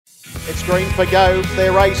It's green for go.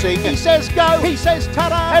 They're racing. He says go. He says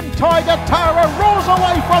ta-da. And Tiger Tara roars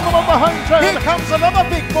away from them on the home turn. Here comes another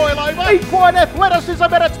big boil over. Equine athleticism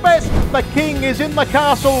at its best. The king is in the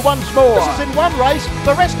castle once more. This is in one race.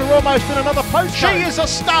 The rest are almost in another post. She is a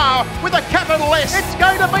star with a capital S. It's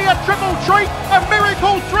going to be a triple treat. A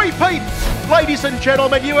miracle three-peat. Ladies and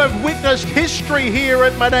gentlemen, you have witnessed history here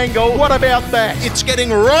at Menangle. What about that? It's getting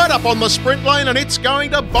right up on the sprint lane and it's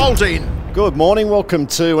going to bolt in. Good morning. Welcome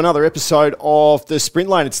to another episode of the Sprint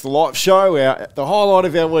Lane. It's the live show, the highlight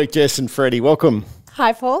of our week. Jess and Freddie, welcome.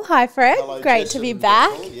 Hi, Paul. Hi, Fred. Hello, Great Jess to be and back.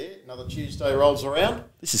 Paul. Yeah, another Tuesday rolls around.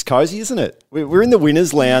 This is cosy, isn't it? We're in the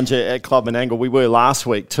winners' lounge at Club Menangle. We were last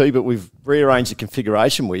week too, but we've rearranged the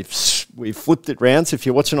configuration. We've flipped it round. So if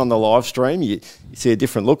you're watching on the live stream, you see a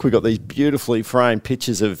different look. We've got these beautifully framed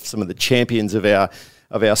pictures of some of the champions of our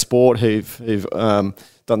sport who've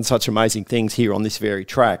done such amazing things here on this very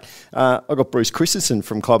track. I've got Bruce Christison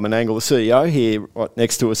from Club Menangle, the CEO, here right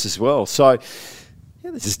next to us as well. So,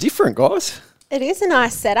 yeah, this is different, guys. It is a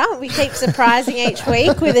nice setup. We keep surprising each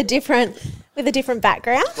week with a different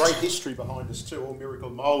background. Great history behind us too. All Miracle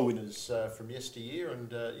Mile winners from yesteryear, and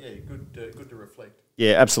good to reflect.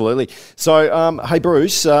 Yeah, absolutely. So, hey,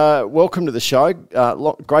 Bruce, welcome to the show.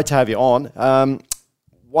 Great to have you on.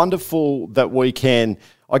 Wonderful that we can,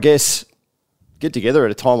 I guess, get together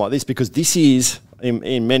at a time like this, because this is,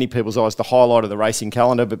 in many people's eyes, the highlight of the racing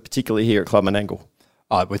calendar, but particularly here at Club Menangle.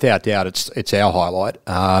 Without doubt, it's our highlight.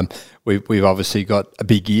 We've obviously got a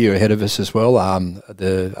big year ahead of us as well.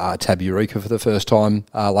 The Tab Eureka for the first time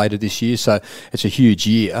later this year, so it's a huge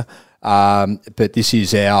year. But this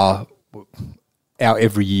is our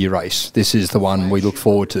every year race. This is the one we look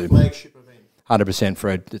forward to. Flagship event. 100%,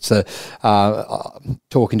 Fred. It's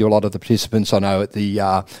talking to a lot of the participants I know at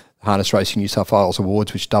the Harness Racing New South Wales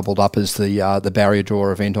Awards, which doubled up as the barrier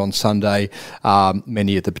draw event on Sunday.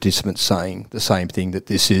 Many of the participants saying the same thing, that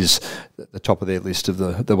this is the top of their list of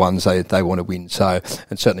the ones they want to win. So,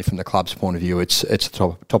 and certainly from the club's point of view, it's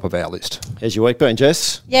the top of our list. How's your week been,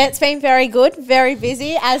 Jess? Yeah, it's been very good, very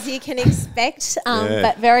busy, as you can expect,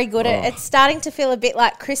 but very good. Oh. It's starting to feel a bit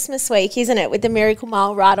like Christmas week, isn't it, with the Miracle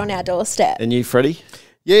Mile right on our doorstep. And you, Freddie?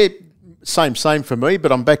 Yeah, same for me,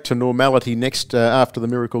 but I'm back to normality next after the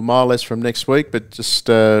Miracle Mile. That's from next week, but just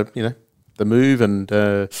the move and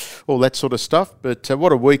all that sort of stuff. But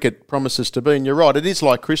what a week it promises to be. And you're right, it is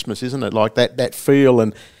like Christmas, isn't it? Like that feel.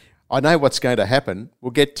 And I know what's going to happen.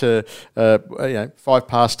 We'll get to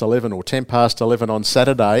 11 or 11 on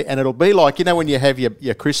Saturday, and it'll be like, when you have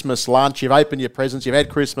your Christmas lunch, you've opened your presents, you've had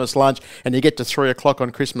Christmas lunch, and you get to 3 o'clock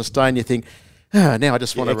on Christmas Day, and you think, now I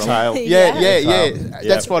just want to exhale. Yeah.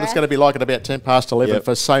 That's what it's going to be like at about 11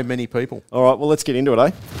 for so many people. All right, well, let's get into it,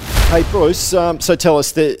 eh? Hey, Bruce, so tell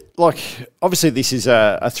us, obviously this is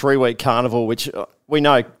a 3-week carnival, which we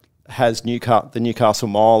know has the Newcastle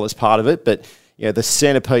Mile as part of it, but the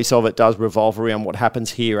centrepiece of it does revolve around what happens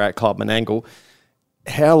here at Club Menangle.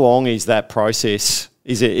 How long is that process?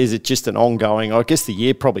 Is it just an ongoing? I guess the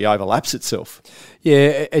year probably overlaps itself.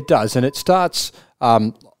 Yeah, it does, and it starts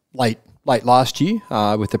late last year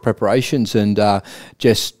with the preparations, and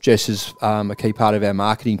Jess is a key part of our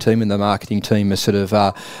marketing team, and the marketing team is sort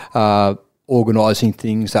of organising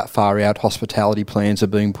things that far out. Hospitality plans are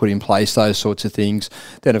being put in place, those sorts of things.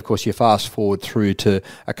 Then, of course, you fast forward through to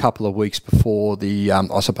a couple of weeks before the,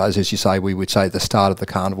 I suppose, as you say, we would say the start of the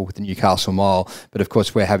carnival with the Newcastle Mile. But, of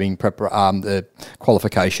course, we're having the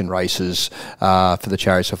qualification races for the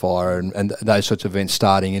Chariots of Fire and those sorts of events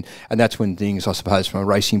starting. And that's when things, I suppose, from a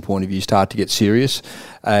racing point of view, start to get serious.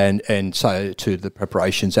 And so to the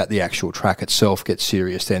preparations at the actual track itself get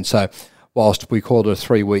serious then. So whilst we call it a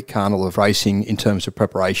 3-week carnival of racing, in terms of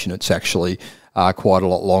preparation, it's actually quite a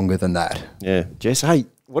lot longer than that. Yeah. Jess, hey,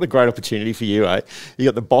 what a great opportunity for you, eh? You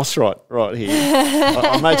got the boss right here.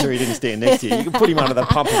 I made sure he didn't stand next to you. You can put him under the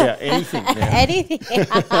pump about anything now. Anything.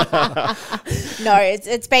 No,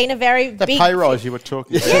 it's been a very big pay rise you were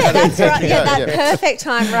talking about. Yeah, that's right. Yeah, perfect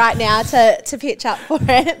time right now to pitch up for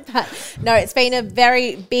it. But no, it's been a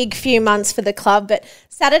very big few months for the club. But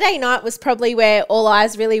Saturday night was probably where all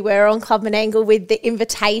eyes really were on Club Menangle, with the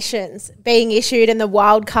invitations being issued and the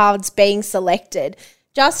wild cards being selected.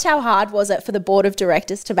 Just how hard was it for the board of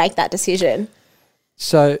directors to make that decision?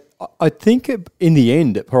 So I think in the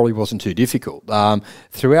end it probably wasn't too difficult.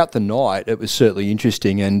 Throughout the night it was certainly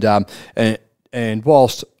interesting, and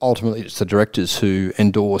whilst ultimately it's the directors who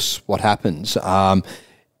endorse what happens,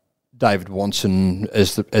 David Watson,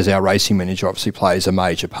 as our racing manager, obviously plays a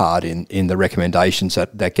major part in the recommendations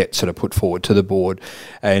that get sort of put forward to the board.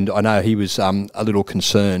 And I know he was a little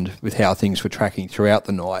concerned with how things were tracking throughout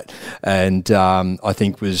the night, and I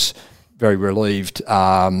think was very relieved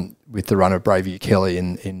with the run of Bravey Kelly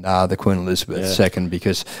in the Queen Elizabeth II,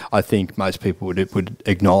 because I think most people would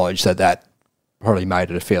acknowledge that probably made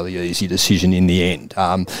it a fairly easy decision in the end.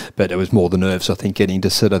 But it was more the nerves, I think, getting to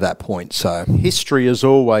sort of that point. So history has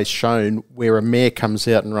always shown where a mare comes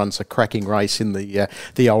out and runs a cracking race in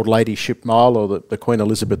the Old Ladyship Mile or the Queen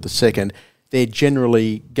Elizabeth II, they're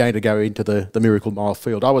generally going to go into the Miracle Mile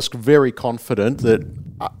field. I was very confident that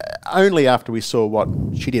only after we saw what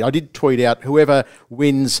she did. I did tweet out, whoever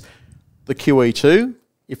wins the QE2,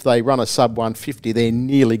 if they run a sub 150, they're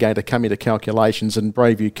nearly going to come into calculations. And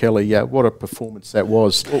Braveview Kelly, what a performance that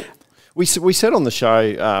was. Well, we said on the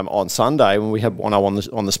show on Sunday when we had Bono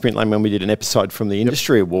on the sprint lane when we did an episode from the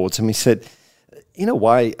Industry Awards, and we said, in a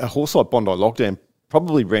way, a horse like Bondi Lockdown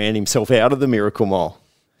probably ran himself out of the Miracle Mile.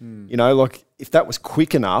 You know, like if that was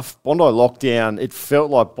quick enough, Bondi Lockdown, it felt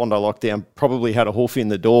like Bondi Lockdown probably had a hoof in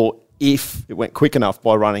the door if it went quick enough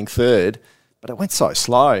by running third, but it went so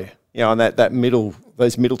slow. You know, and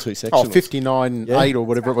those middle two sections. 59.8 or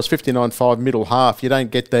whatever it was, 59.5 middle half. You don't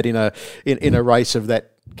get that in a race of that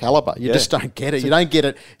calibre. You just don't get it. You don't get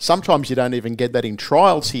it. Sometimes you don't even get that in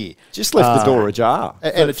trials here. Just left the door ajar.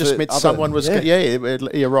 And it just meant someone was...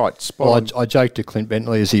 you're right. Spot I joked to Clint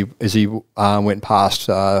Bentley as he went past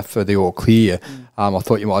for the all clear. I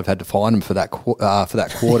thought you might have had to find him for that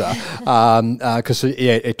quarter because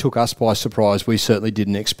it took us by surprise. We certainly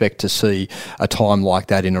didn't expect to see a time like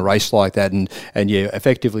that in a race like that, and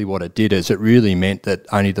effectively what it did is it really meant that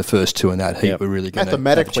only the first two in that heat were really going to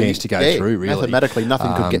have a chance to go through. Really, mathematically,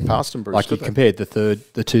 nothing could get past them. Bruce, like you compared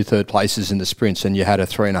the two third places in the sprints, and you had a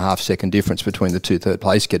 3.5 second difference between the two third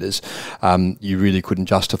place getters. You really couldn't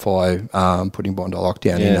justify putting Bondi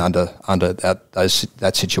Lockdown in under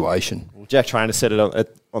that situation. Jack Traynor said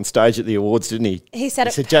it on stage at the awards, didn't he? He said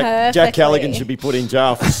it Jack Callaghan should be put in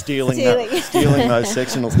jail for stealing those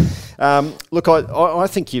sectionals. Look, I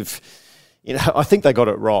think I think they got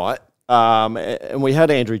it right. And we had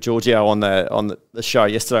Andrew Giorgio on the show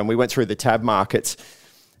yesterday, and we went through the tab markets.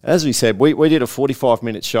 As we said, we did a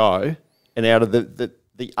 45-minute show, and out of the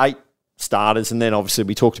 8 starters, and then obviously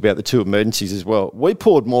we talked about the 2 emergencies as well, we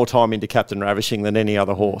poured more time into Captain Ravishing than any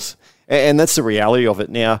other horse. And that's the reality of it.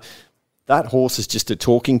 Now, that horse is just a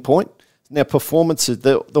talking point. Now, performances,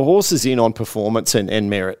 the horse is in on performance and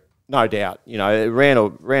merit, no doubt. You know, it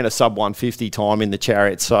ran a sub 150 time in the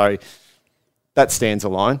Chariot, so that stands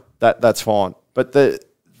alone. That's fine. But the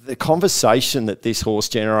conversation that this horse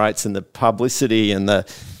generates and the publicity and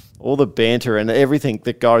all the banter and everything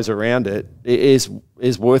that goes around it is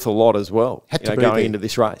worth a lot as well. Going into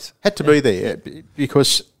this race. Had to be there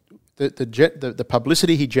because the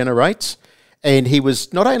publicity he generates. And he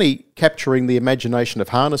was not only capturing the imagination of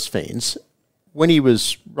harness fans, when he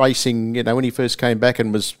was racing, when he first came back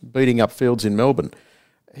and was beating up fields in Melbourne,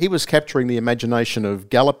 he was capturing the imagination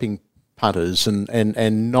of galloping punters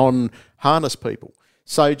and non-harness people.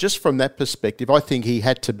 So just from that perspective, I think he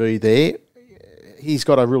had to be there. He's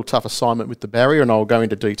got a real tough assignment with the barrier, and I'll go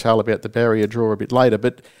into detail about the barrier draw a bit later,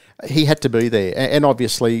 but he had to be there. And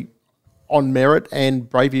obviously on merit, and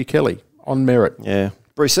Braveview Kelly on merit. Yeah.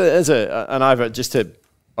 Bruce, as an over, just to,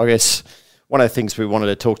 I guess, one of the things we wanted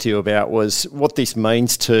to talk to you about was what this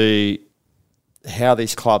means to how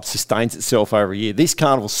this club sustains itself over a year. This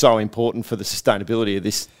carnival's so important for the sustainability of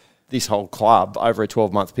this whole club over a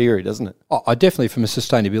 12-month period, doesn't it? Oh, definitely from a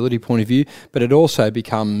sustainability point of view, but it also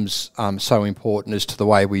becomes so important as to the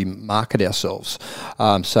way we market ourselves.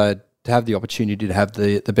 So to have the opportunity to have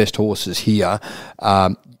the best horses here,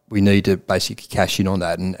 we need to basically cash in on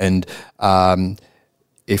that. And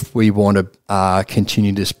if we want to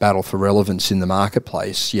continue this battle for relevance in the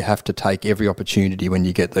marketplace, you have to take every opportunity when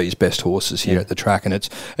you get these best horses here at the track. And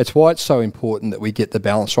it's why it's so important that we get the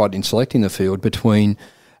balance right in selecting the field between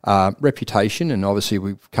reputation, and obviously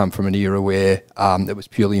we've come from an era where it was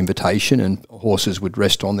purely invitation and horses would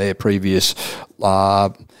rest on their previous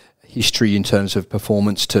history in terms of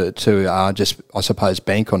performance to just, I suppose,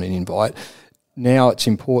 bank on an invite. Now it's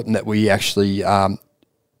important that we actually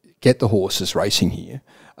get the horses racing here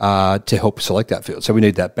to help select that field. So we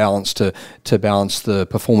need that balance to balance the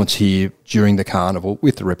performance here during the carnival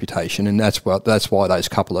with the reputation, and that's why those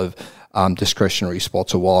couple of discretionary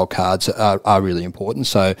spots or wild cards are really important.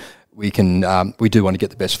 So we do want to get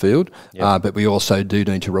the best field, but we also do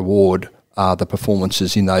need to reward the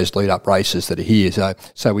performances in those lead-up races that are here.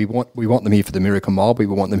 So we want them here for the Miracle Mile, but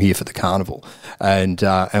we want them here for the carnival, and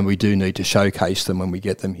we do need to showcase them when we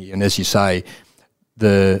get them here. And as you say,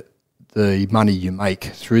 the money you make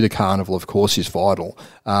through the carnival, of course, is vital,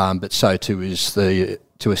 but so too is the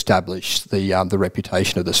to establish the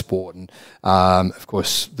reputation of the sport. And of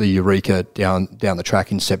course, the Eureka down the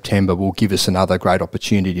track in September will give us another great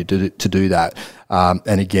opportunity to do that.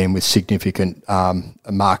 And again, with significant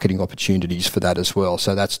marketing opportunities for that as well.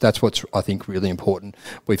 So that's what's, I think, really important.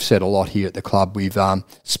 We've said a lot here at the club. We've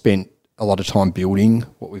spent a lot of time building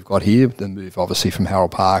what we've got here, the move obviously from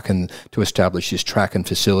Harold Park and to establish this track and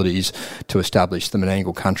facilities, to establish the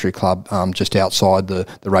Menangle Country Club just outside the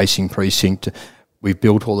racing precinct. We've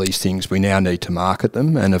built all these things. We now need to market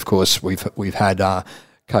them. And of course, we've had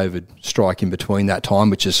COVID strike in between that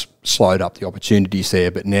time, which has slowed up the opportunities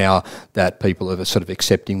there. But now that people are sort of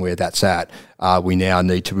accepting where that's at, we now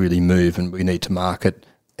need to really move and we need to market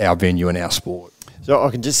our venue and our sport. So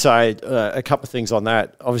I can just say a couple of things on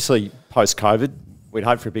that. Obviously, post-COVID, we'd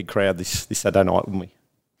hope for a big crowd this Saturday night, wouldn't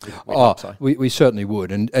we? We certainly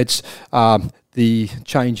would. And it's the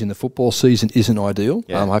change in the football season isn't ideal.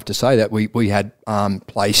 Yeah. I have to say that we had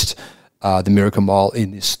placed the Miracle Mile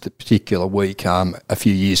in this particular week a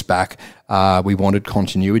few years back. We wanted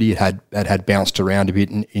continuity. It had bounced around a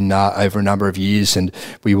bit in over a number of years, and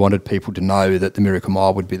we wanted people to know that the Miracle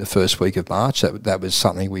Mile would be the first week of March. That was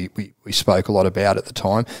something we spoke a lot about at the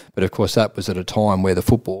time. But of course, that was at a time where the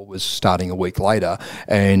football was starting a week later,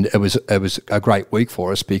 and it was a great week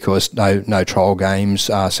for us because no trial games,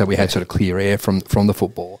 so we had sort of clear air from the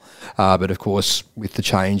football. But of course, with the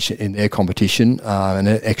change in their competition and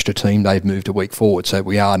an extra team, they've moved a week forward. So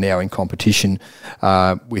we are now in competition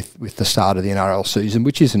with the start of the NRL season,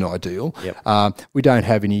 which isn't ideal. Yep. We don't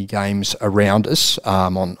have any games around us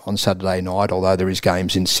on Saturday night, although there is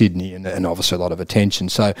games in Sydney and obviously a lot of attention.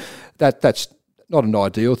 So that's not an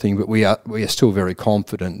ideal thing, but we are still very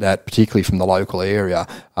confident that, particularly from the local area,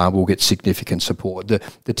 we'll get significant support.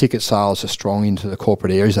 The ticket sales are strong into the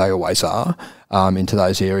corporate areas; they always are. Into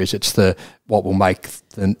those areas, it's what will make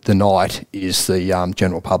the night is the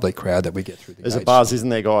general public crowd that we get through the There's gates. a buzz, isn't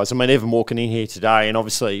there, guys? I mean, even walking in here today, and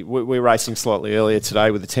obviously we're racing slightly earlier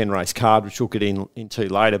today with the 10-race card, which we'll get into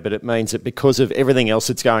later, but it means that because of everything else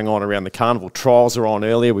that's going on around the carnival, trials are on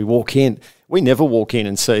earlier, we walk in. We never walk in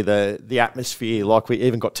and see the atmosphere like we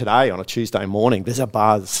even got today on a Tuesday morning. There's a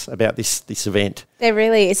buzz about this event. There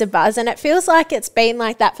really is a buzz, and it feels like it's been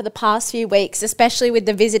like that for the past few weeks, especially with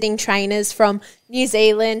the visiting trainers from New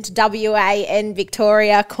Zealand, WA and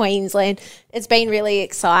Victoria, Queensland. It's been really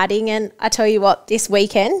exciting, and I tell you what, this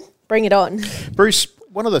weekend, bring it on. Bruce,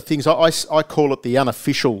 one of the things, I call it the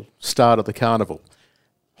unofficial start of the carnival,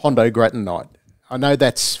 Hondo Grattan Night. I know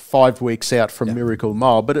that's 5 weeks out from Miracle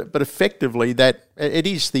Mile, but effectively that it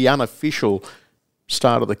is the unofficial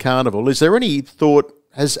start of the carnival. Is there any thought,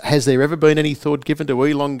 has there ever been any thought given to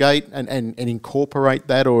elongate and incorporate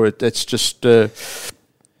that, or it's just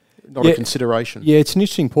not a consideration? Yeah, it's an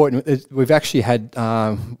interesting point. We've actually had,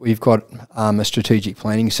 we've got a strategic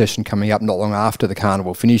planning session coming up not long after the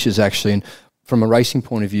carnival finishes actually, and from a racing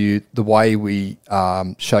point of view, the way we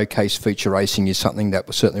showcase feature racing is something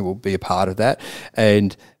that certainly will be a part of that.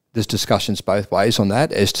 And there's discussions both ways on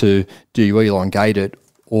that as to, do you elongate it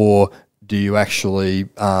or do you actually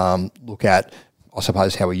look at, I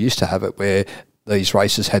suppose, how we used to have it, where these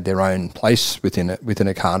races had their own place within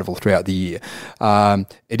a carnival throughout the year.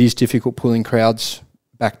 It is difficult pulling crowds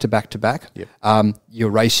back to back. Yep.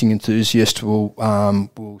 Your racing enthusiast will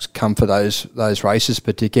come for those races,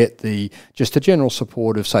 but to get just the general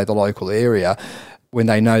support of, say, the local area, when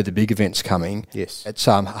they know the big event's coming, yes, it's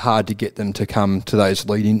hard to get them to come to those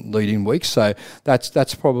lead-in weeks. So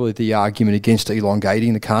that's probably the argument against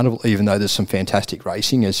elongating the carnival, even though there's some fantastic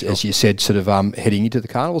racing, as you said, sort of heading into the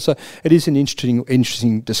carnival. So it is an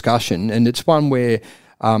interesting discussion, and it's one where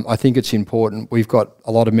I think it's important. We've got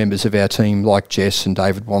a lot of members of our team, like Jess and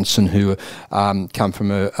David Watson, who come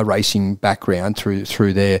from a racing background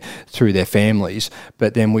through their families.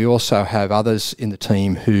 But then we also have others in the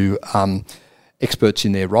team who experts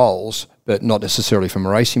in their roles, but not necessarily from a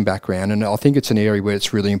racing background. And I think it's an area where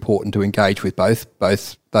it's really important to engage with both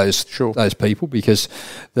those people, because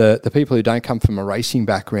the people who don't come from a racing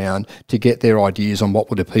background, to get their ideas on what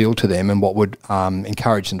would appeal to them and what would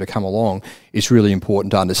encourage them to come along is really important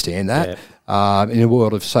to understand that. Yeah. In a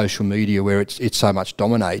world of social media where it so much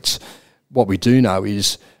dominates, what we do know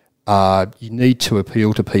is you need to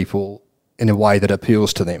appeal to people in a way that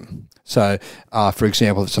appeals to them. So, for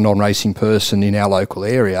example, if it's a non-racing person in our local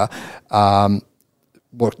area,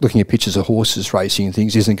 looking at pictures of horses racing and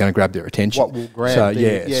things isn't going to grab their attention. What will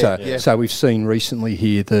grab So we've seen recently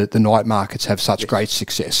here the night markets have such great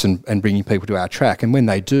success and bringing people to our track, and when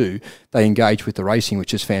they do, they engage with the racing,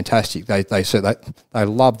 which is fantastic. They say that they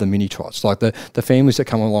love the mini trots. Like the families that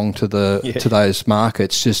come along to to those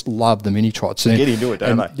markets just love the mini trots. They get into it,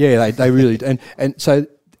 don't they? Yeah, they really and so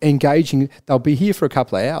engaging, they'll be here for a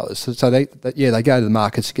couple of hours. So they go to the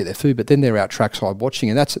markets to get their food, but then they're out trackside watching,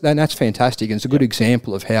 and that's fantastic. And it's a good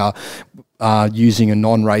example of how using a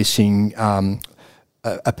non-racing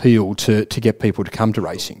appeal to get people to come to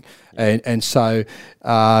racing. And so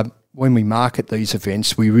when we market these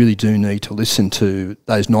events, we really do need to listen to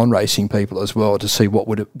those non-racing people as well to see what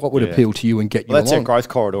would appeal to you and get you along. That's our growth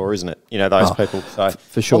corridor, isn't it? Those people. So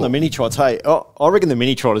for sure. On the mini trots, I reckon the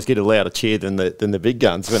mini trotters get a louder cheer than the big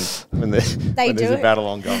guns when there's a battle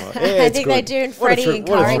ongoing. I think they do, and Freddie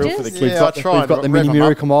encourages. We've got the mini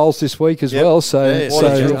Miracle Miles this week as well. So what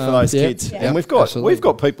a thrill for those kids. And we've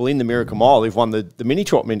got people in the Miracle Mile who've won the mini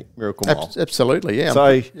trot Miracle Mile. Absolutely, yeah.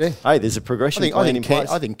 So hey, there's a progression plan in place.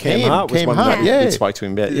 I think Cam Hart was one of them. We spoke to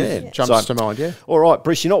him about jumps to mind. Yeah. All right,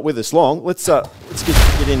 Bruce, you're not with us long. Let's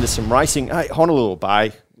get into some racing. Hey, Honolulu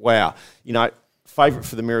Bay. Wow, favourite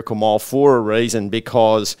for the Miracle Mile for a reason,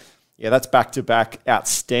 because that's back-to-back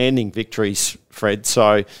outstanding victories, Fred.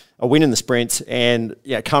 So a win in the sprint and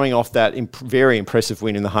coming off that very impressive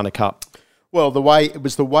win in the Hunter Cup. Well, the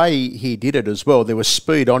way he did it as well. There was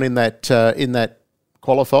speed on in that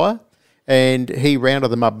qualifier. And he rounded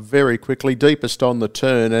them up very quickly, deepest on the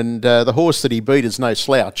turn. And the horse that he beat is no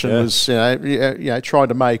slouch, and was trying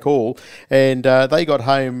to make all. And they got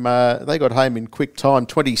home. They got home in quick time,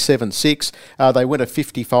 27.6. They went a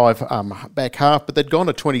 55 back half, but they'd gone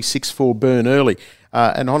a 26.4 burn early.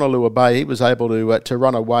 And Honolulu Bay, he was able to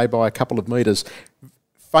run away by a couple of metres.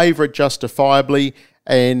 Favourite justifiably,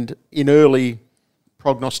 and in early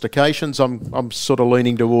prognostications, I'm sort of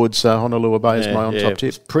leaning towards Honolulu Bay as my on-top tip.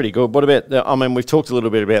 It's pretty good. What about, we've talked a little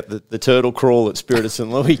bit about the turtle crawl that Spirit of St.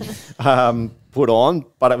 Louis put on,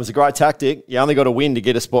 but it was a great tactic. You only got to win to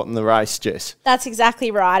get a spot in the race, Jess. That's exactly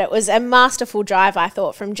right. It was a masterful drive, I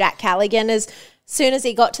thought, from Jack Callaghan. As soon as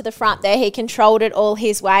he got to the front there, he controlled it all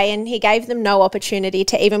his way, and he gave them no opportunity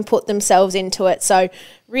to even put themselves into it. So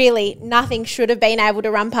really, nothing should have been able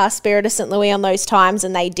to run past Spirit of St. Louis on those times,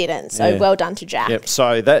 and they didn't. So well done to Jack. Yep.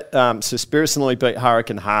 So Spirit of St. Louis beat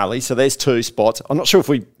Hurricane Harley. So there's two spots. I'm not sure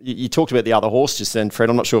if you talked about the other horse just then, Fred.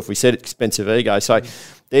 I'm not sure if we said Expensive Ego. So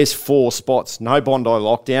there's 4 spots. No Bondi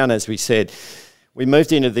lockdown, as we said. We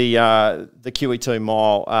moved into the QE2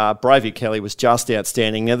 mile. Bravey Kelly was just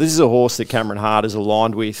outstanding. Now, this is a horse that Cameron Hart is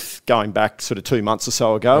aligned with going back sort of 2 months or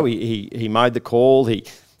so ago. Yep. He made the call. He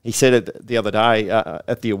said it the other day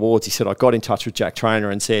at the awards. He said, I got in touch with Jack Trainer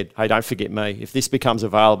and said, hey, don't forget me. If this becomes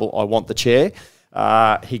available, I want the chair.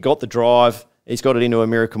 He got the drive. He's got it into a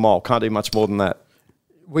Miracle Mile. Can't do much more than that.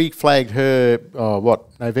 We flagged her,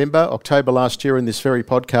 October last year in this very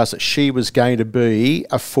podcast that she was going to be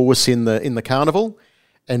a force in the carnival.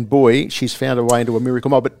 And boy, she's found her way into a Miracle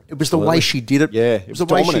Mile. But it was the way she did it. Yeah, it was the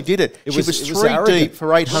way she did it. She was 3 deep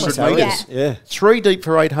for 800 metres. Yeah. 3 deep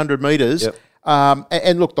for 800 metres. Yep.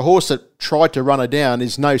 And look, the horse that tried to run her down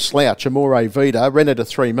is no slouch. Amore Vita ran her to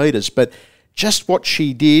 3 metres. But just what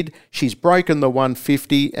she did, she's broken the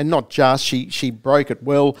 150, and not just, she broke it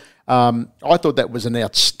well. I thought that was an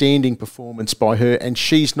outstanding performance by her, and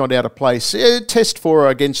she's not out of place. Test for her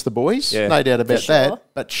against the boys, no doubt about that,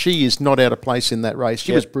 but she is not out of place in that race.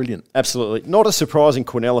 She was brilliant. Absolutely. Not a surprising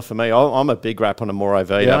Quinella for me. I'm a big rap on Amore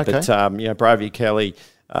Vita, but Bravey Kelly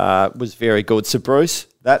was very good. So, Bruce,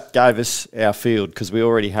 that gave us our field because we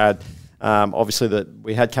already had... obviously,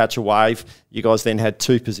 we had Catch a Wave. You guys then had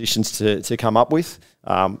 2 positions to come up with.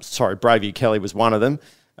 Bravey Kelly was one of them.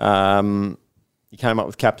 You came up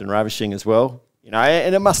with Captain Ravishing as well.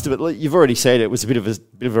 And it must have. You've already said it was a bit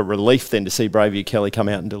of a relief then to see Bravey Kelly come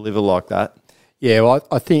out and deliver like that. Yeah, well,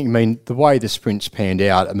 I think. The way the sprints panned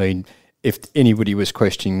out. If anybody was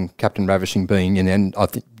questioning Captain Ravishing being in, and I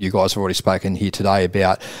think you guys have already spoken here today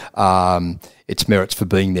about its merits for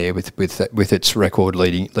being there with its record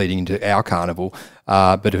leading into our carnival.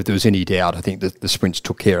 But if there was any doubt, I think that the sprints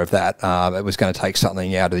took care of that. It was going to take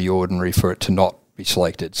something out of the ordinary for it to not be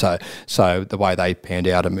selected. So the way they panned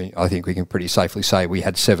out, I think we can pretty safely say we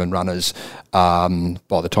had 7 runners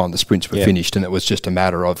by the time the sprints were finished, and it was just a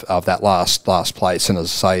matter of that last place. And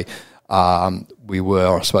as I say, we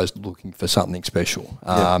were, I suppose, looking for something special,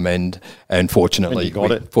 and fortunately,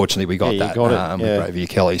 Fortunately, we got that with Bravey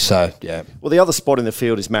Kelly. So Well, the other spot in the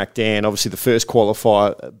field is Mac Dan. Obviously, the first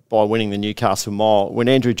qualifier by winning the Newcastle Mile. When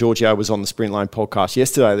Andrew Giorgio was on the Sprint Lane podcast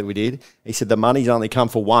yesterday that we did, he said the money's only come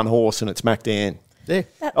for one horse, and it's Mac Dan. Yeah.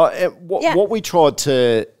 What we tried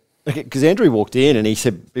to... Because Andrew walked in and he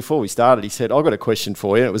said, before we started, he said, I've got a question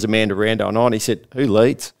for you. And it was Amanda Rando and I. And he said, who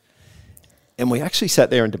leads? And we actually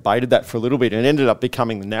sat there and debated that for a little bit and it ended up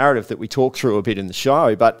becoming the narrative that we talked through a bit in the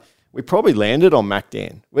show. But we probably landed on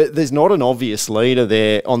MacDan. There's not an obvious leader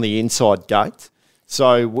there on the inside gate.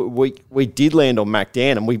 So we did land on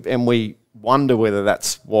MacDan and we wonder whether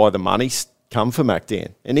that's why the money's come for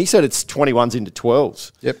MacDan. And he said it's 21s into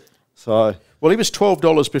 12s. Yep. So... Well, he was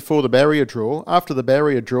 $12 before the barrier draw. After the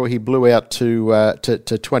barrier draw, he blew out to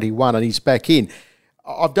 21 and he's back in.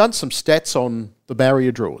 I've done some stats on the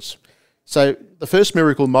barrier draws. So the first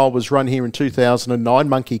Miracle Mile was run here in 2009.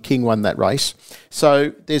 Monkey King won that race.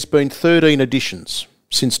 So there's been 13 editions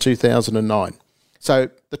since 2009.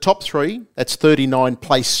 So the top three, that's 39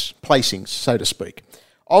 placings, so to speak.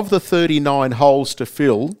 Of the 39 holes to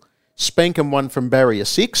fill, Spankham won from barrier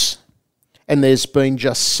 6. And there's been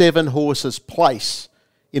just 7 horses place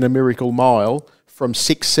in a Miracle Mile from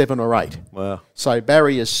 6, 7 or 8. Wow. So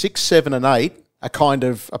barriers 6, 7 and 8 are kind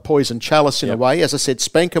of a poison chalice in a way. As I said,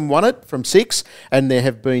 Spankham won it from 6 and there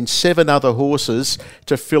have been 7 other horses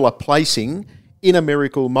to fill a placing in a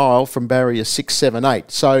Miracle Mile from barriers 6, 7,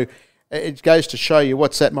 8. So it goes to show you,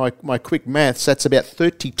 what's that, my quick maths, that's about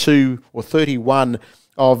 32 or 31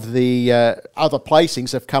 of the other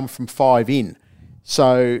placings have come from 5 in.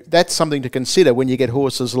 So that's something to consider when you get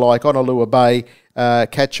horses like Honolulu Bay,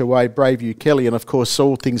 Catch Away, Braveview Kelly, and of course,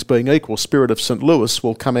 all things being equal, Spirit of St. Louis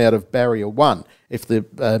will come out of barrier 1 if the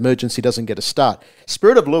emergency doesn't get a start.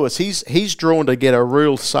 Spirit of Lewis, he's drawn to get a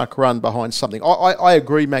real suck run behind something. I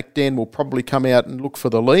agree MacDan will probably come out and look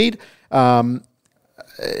for the lead. Does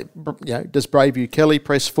Braveview Kelly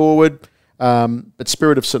press forward? But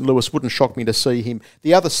Spirit of St. Louis wouldn't shock me to see him.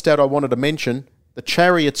 The other stat I wanted to mention, the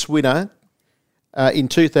Chariots winner in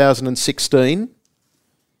 2016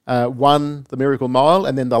 won the Miracle Mile,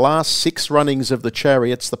 and then the last 6 runnings of the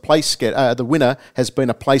Chariots, the winner has been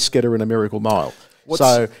a place getter in a Miracle Mile.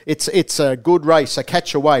 So it's a good race. So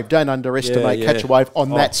Catch a Wave, don't underestimate Catch a Wave on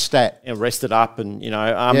that stat. And rest it up, and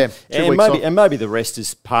and maybe the rest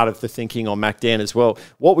is part of the thinking on MacDan as well.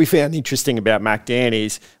 What we found interesting about MacDan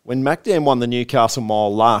is when MacDan won the Newcastle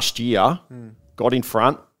Mile last year, got in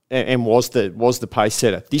front and was the pace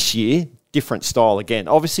setter. This year, different style again.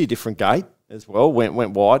 Obviously a different gate as well,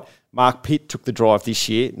 went wide. Mark Pitt took the drive this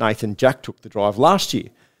year. Nathan Jack took the drive last year.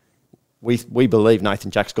 We believe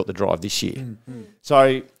Nathan Jack's got the drive this year. Mm-hmm.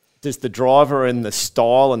 So does the driver and the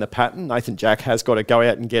style and the pattern, Nathan Jack has got to go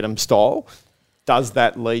out and get him style. Does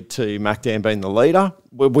that lead to MacDan being the leader?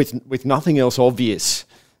 With nothing else obvious,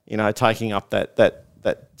 taking up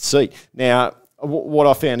that seat. Now, what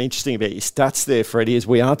I found interesting about your stats there, Freddie, is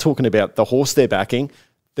we are talking about the horse they're backing,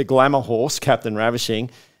 the glamour horse, Captain Ravishing,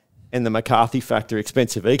 and the McCarthy Factor,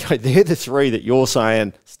 Expensive Eco. They're the 3 that you're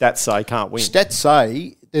saying stats say can't win. Stats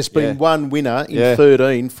say there's been one winner in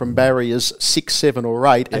 13 from barriers 6, 7 or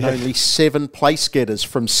 8 and only 7 place getters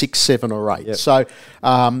from 6, 7 or 8. Yep. So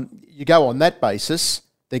you go on that basis,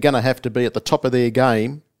 they're going to have to be at the top of their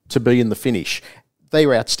game to be in the finish. They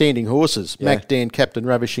were outstanding horses. Yeah. MacDan, Captain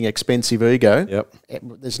Ravishing, Expensive Ego. Yep.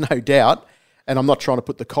 There's no doubt. And I'm not trying to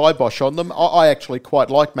put the kibosh on them. I actually quite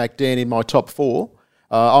like MacDan in my top 4.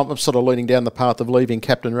 I'm sort of leaning down the path of leaving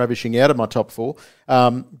Captain Ravishing out of my top 4.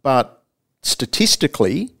 But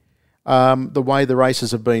statistically, the way the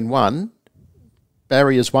races have been won,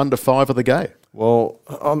 barriers 1 to 5 are the go. Well,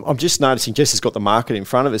 I'm just noticing Jess has got the market in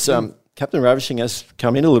front of us. Captain Ravishing has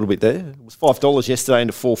come in a little bit there. It was $5 yesterday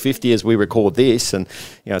into $4.50 as we record this, and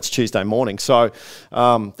it's Tuesday morning. So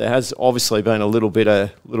there has obviously been a little bit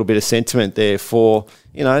of sentiment there for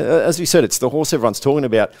as we said, it's the horse everyone's talking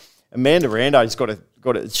about. Amanda Rando's got it.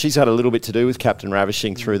 She's had a little bit to do with Captain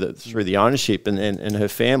Ravishing through the ownership and her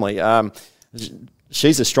family.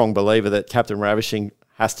 She's a strong believer that Captain Ravishing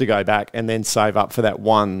has to go back and then save up for that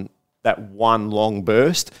one long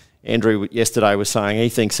burst. Andrew yesterday was saying he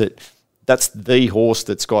thinks that's the horse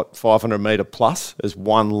that's got 500 metre plus as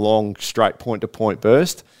one long straight point-to-point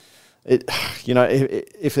burst.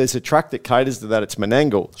 If there's a track that caters to that, it's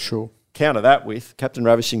Menangle. Sure. Counter that with Captain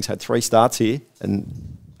Ravishing's had 3 starts here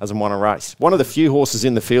and hasn't won a race. One of the few horses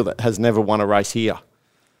in the field that has never won a race here.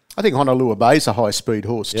 I think Honolulu Bay is a high-speed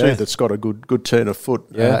horse too that's got a good turn of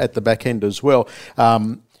foot at the back end as well.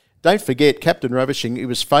 Don't forget, Captain Ravishing, it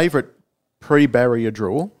was favourite pre-barrier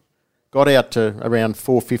draw. Got out to around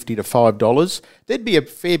 $4.50 to $5. There'd be a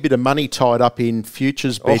fair bit of money tied up in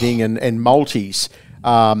futures betting and multis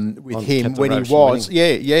with him when he was.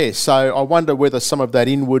 Yeah. So I wonder whether some of that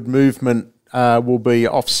inward movement will be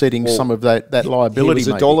offsetting some of that liability.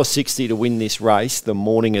 It was $1.60 to win this race the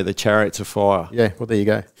morning of the Chariots of Fire. Yeah, well, there you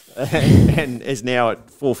go. and is now at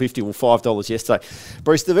 $4.50 or $5 yesterday.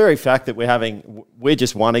 Bruce, the very fact that we're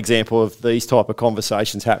just one example of these type of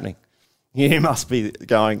conversations happening. You must be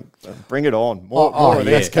going, bring it on. More of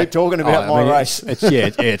this. Keep talking about my race.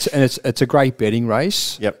 It's a great betting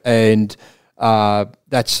race. Yep. And and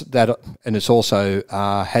it's also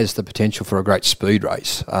has the potential for a great speed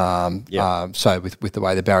race. So with the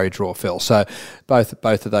way the barrier draw fell, so both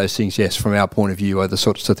of those things, yes, from our point of view, are the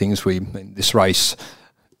sorts of things this race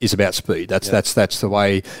is about speed. That's the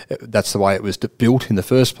way it was built in the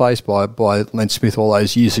first place by Len Smith all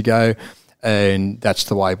those years ago, and that's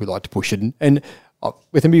the way we like to push it. And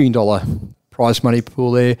with $1 million prize money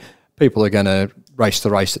pool there, people are going to race the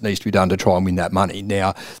race that needs to be done to try and win that money.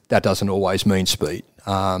 Now, that doesn't always mean speed.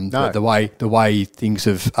 No. The way things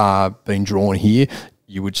have been drawn here,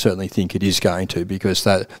 you would certainly think it is going to, because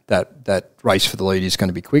that race for the lead is going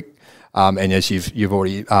to be quick. And as you've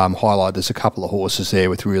already highlighted, there's a couple of horses there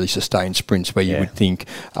with really sustained sprints where you would think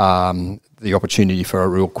the opportunity for a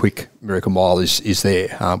real quick Miracle Mile is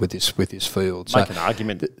there with this field. Make an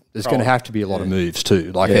argument. There's going to have to be a lot of moves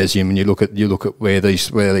too. Like as when you look at where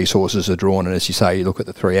these horses are drawn, and as you say, you look at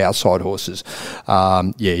the three outside horses.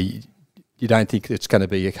 You don't think it's going to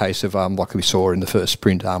be a case of like we saw in the first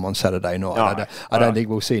sprint on Saturday night. No, I don't think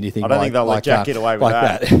we'll see anything. I don't think they'll let Jack get away with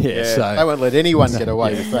that. So they won't let anyone get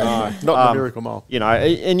away with that. Not the Miracle Mile.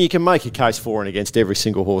 And you can make a case for and against every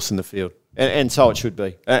single horse in the field, and so it should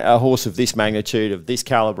be. A horse of this magnitude, of this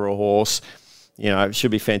calibre of horse, it should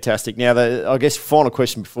be fantastic. Now, I guess final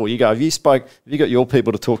question before you go: Have you got your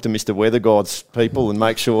people to talk to Mr. Weather God's people and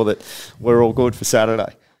make sure that we're all good for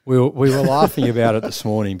Saturday? We were laughing about it this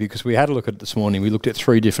morning because we had a look at it this morning. We looked at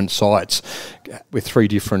 3 different sites with 3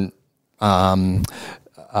 different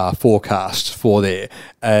forecasts for there.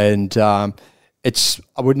 And I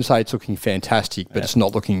wouldn't say it's looking fantastic, but it's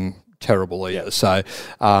not looking terrible either. Yeah. So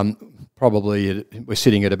probably we're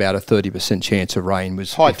sitting at about a 30% chance of rain.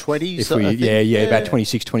 High 20s? About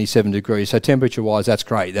 26, 27 degrees. So temperature-wise, that's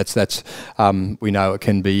great. That's we know it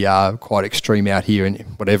can be quite extreme out here, and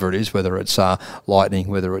whatever it is, whether it's lightning,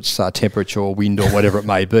 whether it's temperature or wind or whatever it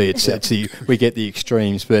may be, we get the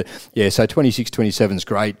extremes. But so 26, 27 is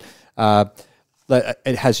great.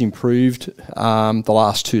 It has improved the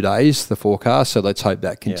last 2 days, the forecast, so let's hope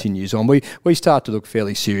that continues on. We start to look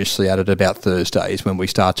fairly seriously at it about Thursdays, when we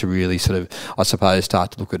start to really sort of, I suppose,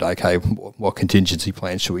 start to look at, okay, what contingency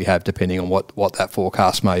plans should we have depending on what that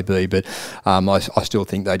forecast may be. But I still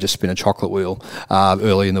think they just spin a chocolate wheel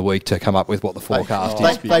early in the week to come up with what the forecast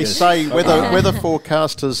is. They say weather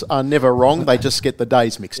forecasters are never wrong, they just get the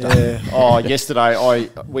days mixed up. Yesterday,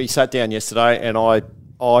 we sat down yesterday and I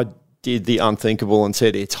did the unthinkable and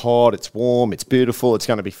said it's hot, it's warm, it's beautiful, it's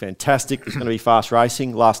going to be fantastic, it's going to be fast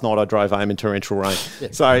racing. Last night I drove home in torrential rain.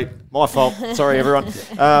 So, my fault. Sorry, everyone.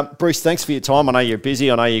 Bruce, thanks for your time. I know you're busy.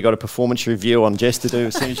 I know you got a performance review on Jess to do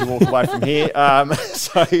as soon as you walk away from here. If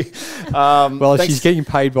she's getting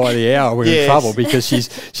paid by the hour, we're in trouble, because she's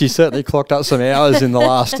certainly clocked up some hours in the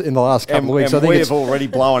last couple of weeks. And we've already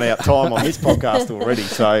blown out time on this podcast already.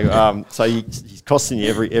 So he's costing you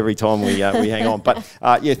every time we hang on. But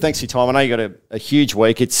thanks for your time. I know you got a huge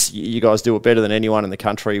week. You guys do it better than anyone in the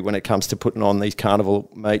country when it comes to putting on these carnival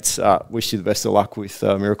meets. Wish you the best of luck with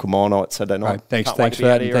Miracle Mile Night Saturday night. Right, thanks for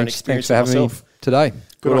that. Thanks for having me today.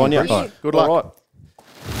 Good on you. Good luck. All right.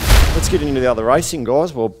 Let's get into the other racing,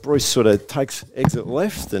 guys. Well, Bruce sort of takes exit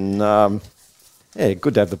left, and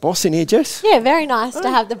good to have the boss in here, Jess. Yeah, very nice to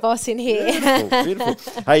have the boss in here.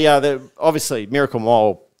 Beautiful. Hey, obviously Miracle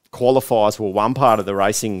Mile qualifiers were one part of the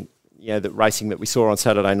racing. The racing that we saw on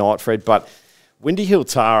Saturday night, Fred. But Windy Hill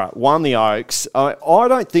Tara won the Oaks. I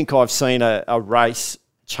don't think I've seen a race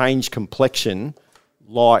change complexion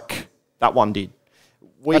like that one did.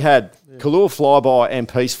 We had Kalua Flyby and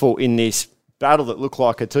Peaceful in this battle that looked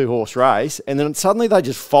like a 2-horse race, and then suddenly they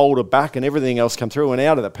just folded back and everything else come through, and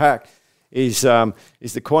out of the pack is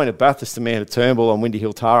the Queen of Bathurst, Amanda Turnbull, on Windy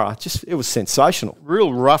Hill Tara. It was sensational.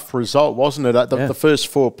 Real rough result, wasn't it? The first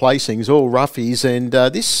 4 placings, all roughies, and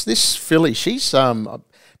this filly, she's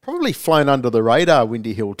probably flown under the radar,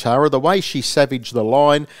 Windy Hill Tara. The way she savaged the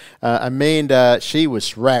line, Amanda, she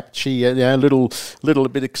was wrapped. She a little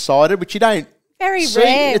bit excited, which you don't. Very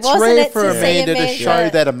rare, it's wasn't rare it, for Amanda to show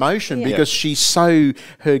that emotion, because she's so,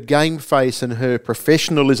 her game face and her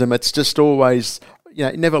professionalism, it's just always,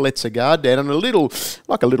 never lets her guard down, and a little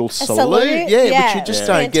salute, salute? which you just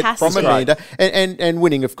don't get from Fantastic. Amanda. And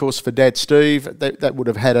winning, of course, for Dad Steve, that would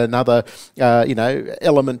have had another,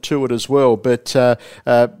 element to it as well. But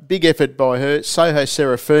big effort by her. Soho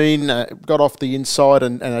Seraphine got off the inside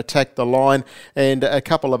and attacked the line, and a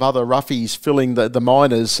couple of other roughies filling the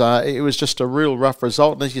minors. It was just a real rough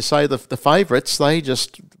result. And as you say, the favourites, they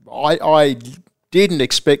just, I didn't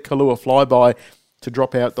expect Kahlua Flyby to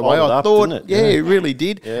drop out the way. I thought, it really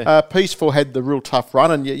did. Yeah. Peaceful had the real tough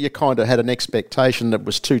run, and you kind of had an expectation that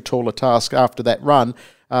was too tall a task after that run.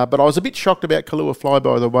 But I was a bit shocked about Kahlua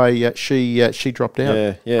Flyby the way she dropped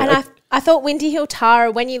out. Yeah. And I thought Windy Hill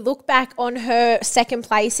Tara, when you look back on her second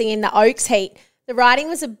placing in the Oaks heat, the riding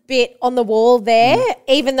was a bit on the wall there,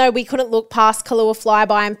 even though we couldn't look past Kahlua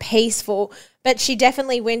Flyby and Peaceful. But she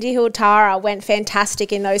definitely, Windy Hill Tara, went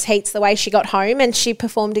fantastic in those heats the way she got home, and she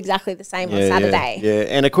performed exactly the same on Saturday. Yeah,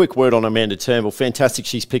 and a quick word on Amanda Turnbull. Fantastic.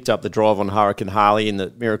 She's picked up the drive on Hurricane Harley in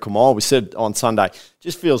the Miracle Mile. We said on Sunday,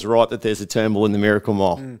 just feels right that there's a Turnbull in the Miracle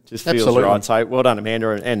Mile. Just feels right. So well done,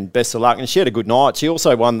 Amanda, and best of luck. And she had a good night. She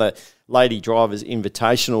also won the Lady Drivers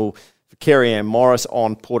Invitational for Kerry Ann Morris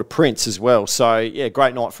on Port-au-Prince as well. So, yeah,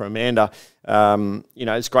 great night for Amanda.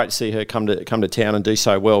 It's great to see her come to town and do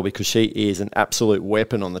so well, because she is an absolute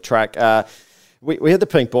weapon on the track. We had the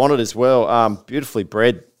pink bonnet as well, beautifully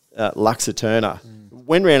bred Luxa Turner.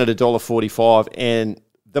 Went round at $1.45, and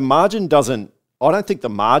the margin doesn't. I don't think the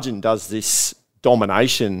margin does this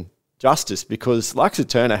domination justice, because Luxa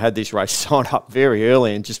Turner had this race signed up very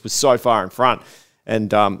early and just was so far in front. And,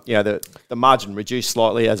 the margin reduced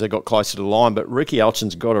slightly as I got closer to the line, but Ricky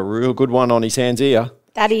Elchin's got a real good one on his hands here.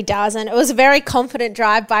 That he does, and it was a very confident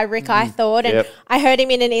drive by Rick, I thought. And I heard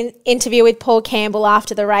him in an interview with Paul Campbell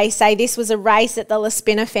after the race say this was a race that the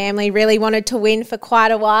Lespina family really wanted to win for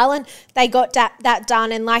quite a while, and they got that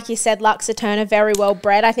done. And like you said, Luxa Turner, very well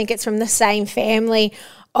bred. I think it's from the same family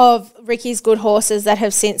of Ricky's good horses that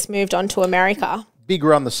have since moved on to America. Big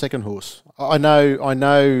run, the second horse. I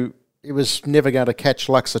know it was never going to catch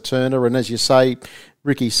Luxa Turner, and as you say,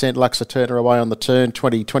 Ricky sent Luxa Turner away on the turn,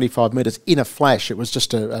 20, 25 metres in a flash. It was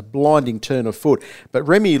just a blinding turn of foot. But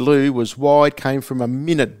Remy Lou was wide, came from a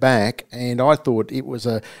minute back, and I thought it was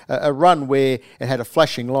a run where it had a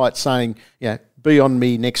flashing light saying, be on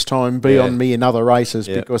me next time, be on me in other races,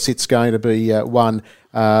 because it's going to be one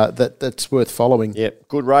that's worth following. Yeah,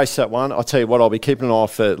 good race, that one. I'll tell you what, I'll be keeping an eye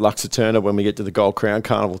for Luxa Turner when we get to the Gold Crown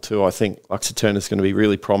Carnival too. I think Luxa Turner's going to be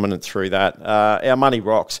really prominent through that. Our Money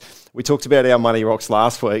Rocks. We talked about Our Money Rocks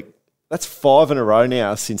last week. That's 5 in a row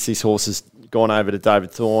now since this horse has gone over to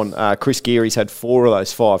David Thorne. Chris Geary's had 4 of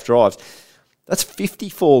those 5 drives. That's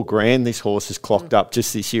 $54,000 this horse has clocked up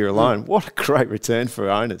just this year alone. What a great return for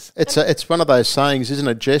owners. It's one of those sayings, isn't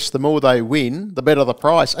it, Jess? The more they win, the better the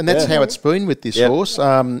price. And that's how it's been with this horse.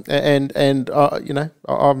 I'm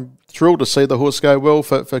thrilled to see the horse go well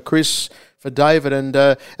for Chris, for David,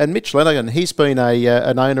 and Mitch Lanigan. He's been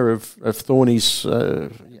an owner of Thorny's.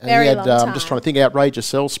 Very long time. I'm just trying to think. Outrageous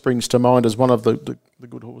Cell springs to mind as one of the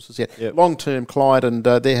good horses. Long-term client, and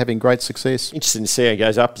they're having great success. Interesting to see how he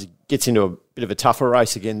goes up as he gets into a bit of a tougher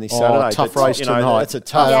race again this Saturday. Tough race tonight. It's a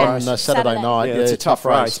tough race on Saturday night. Yeah, it's a tough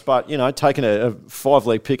race. But taking a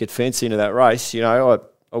 5-leg picket fence into that race,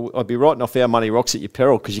 I'd be writing off Our Money Rocks at your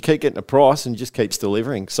peril, because you keep getting a price and just keeps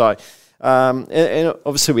delivering. So. And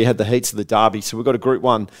obviously we had the heats of the Derby, so we've got a Group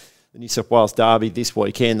 1, the New South Wales Derby this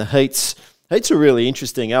weekend. The heats are really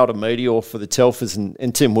interesting. Alta Meteor for the Telfers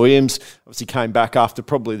and Tim Williams obviously came back after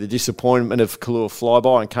probably the disappointment of Kahlua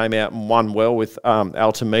Flyby and came out and won well with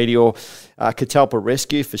Alta Meteor. Catalpa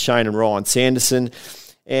Rescue for Shane and Ryan Sanderson,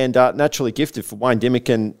 and Naturally Gifted for Wayne Dimmick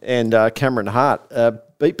and Cameron Hart.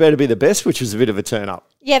 Beat Better Be the Best, which was a bit of a turn-up.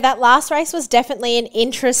 Yeah, that last race was definitely an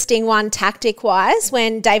interesting one tactic-wise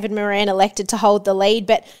when David Moran elected to hold the lead.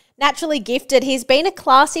 But Naturally Gifted, he's been a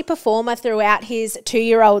classy performer throughout his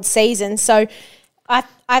 2-year-old season. So I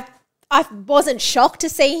wasn't shocked to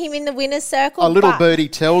see him in the winner's circle. A little birdie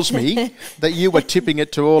tells me that you were tipping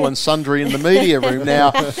it to all and sundry in the media room.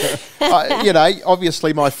 Now,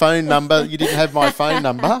 obviously my phone number, you didn't have my phone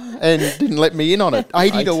number and didn't let me in on it.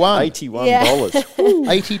 80 to 1. $81.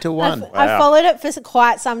 Yeah. 80 to 1. I've followed it for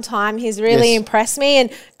quite some time. He's really impressed me,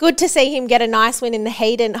 and good to see him get a nice win in the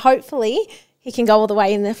heat, and hopefully he can go all the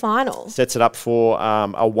way in the final. Sets it up for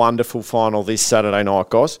a wonderful final this Saturday night,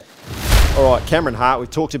 guys. All right, Cameron Hart, we've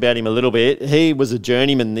talked about him a little bit. He was a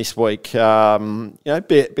journeyman this week, bit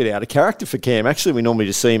out of character for Cam. Actually, we normally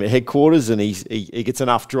just see him at headquarters, and he gets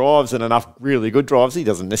enough drives and enough really good drives. He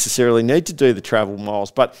doesn't necessarily need to do the travel miles,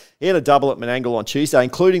 but he had a double at Menangle on Tuesday,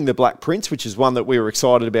 including the Black Prince, which is one that we were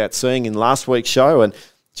excited about seeing in last week's show, and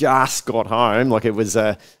just got home. Like it was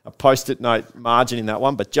a post-it note margin in that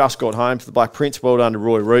one, but just got home to the Black Prince. Well done to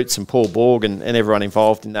Roy Roots and Paul Borg and everyone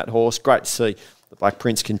involved in that horse. Great to see the Black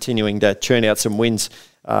Prince continuing to churn out some wins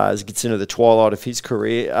as he gets into the twilight of his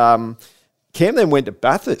career. Cam then went to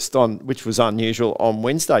Bathurst, which was unusual, on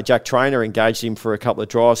Wednesday. Jack Traynor engaged him for a couple of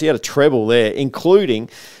drives. He had a treble there, including...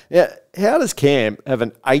 how does Cam have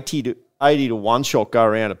an 80 to 1 shot go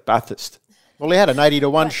around at Bathurst? Well, he had an 80 to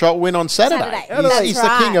 1 shot win on Saturday. He's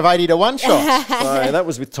the king of 80 to 1 shots. So that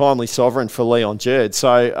was with Timely Sovereign for Leon Jerd.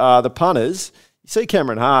 So the punters, you see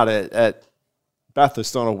Cameron Hart at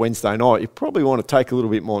Bathurst on a Wednesday night, you probably want to take a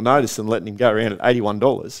little bit more notice than letting him go around at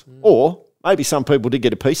 $81. Or maybe some people did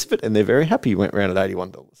get a piece of it and they're very happy he went around at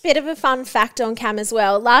 $81. Bit of a fun fact on Cam as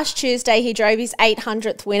well. Last Tuesday, he drove his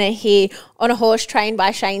 800th winner here on a horse trained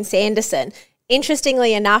by Shane Sanderson.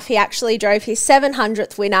 Interestingly enough, he actually drove his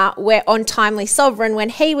 700th winner on Timely Sovereign when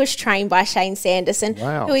he was trained by Shane Sanderson,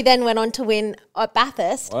 who he then went on to win at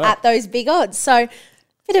Bathurst at those big odds. So,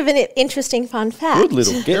 bit of an interesting fun fact. Good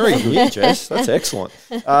little get from you, Jess. That's excellent.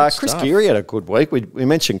 Chris Geary had a good week. We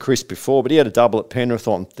mentioned Chris before, but he had a double at Penrith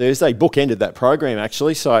on Thursday. Bookended that program,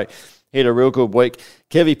 actually, so he had a real good week.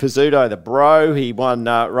 Kevy Pizzuto, the bro, he won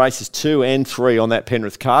races 2 and 3 on that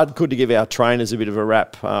Penrith card. Good to give our trainers a bit of a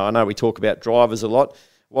rap. I know we talk about drivers a lot.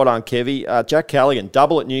 Well done, Kevy. Jack Callaghan,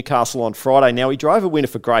 double at Newcastle on Friday. Now, he drove a winner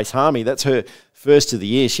for Grace Harmey. That's her first of the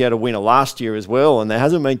year. She had a winner last year as well, and there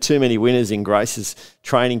hasn't been too many winners in Grace's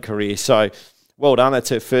training career. So, well done. That's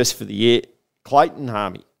her first for the year. Clayton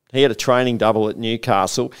Harmey, he had a training double at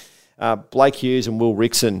Newcastle. Blake Hughes and Will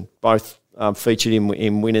Rickson both featured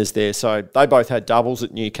in winners there. So they both had doubles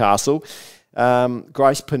at Newcastle.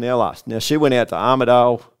 Grace Pinella. Now, she went out to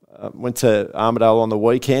Armidale, on the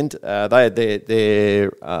weekend. They had their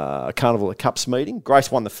Carnival of Cups meeting. Grace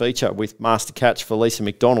won the feature with Master Catch for Lisa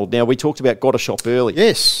McDonald. Now, we talked about Got a Shop early.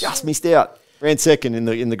 Yes. Just missed out. Ran second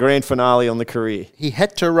in the grand finale on the career. He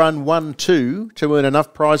had to run 1-2 to earn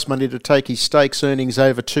enough prize money to take his stakes earnings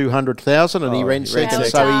over $200,000, and he ran second.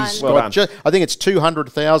 So he's got I think it's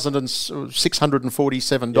 $200,000 and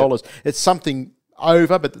 $647. It's something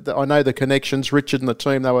over, but I know the connections. Richard and the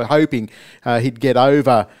team, they were hoping he'd get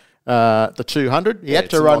over the 200. He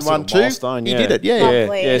had to run 1-2. He did it.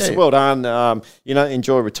 Yeah. So well done.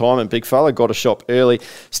 Enjoy retirement, big fella. Got a shop early.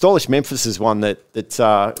 Stylish Memphis is one that's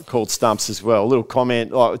called Stumps as well. A little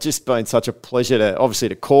comment. It's just been such a pleasure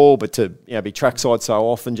to call, but to be trackside so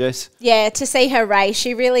often, Jess. Yeah, to see her race,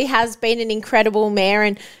 she really has been an incredible mare,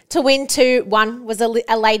 and to win 2-1 was a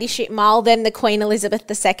ladyship mile, then the Queen Elizabeth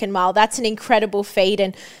II mile. That's an incredible feat,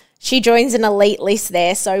 and she joins an elite list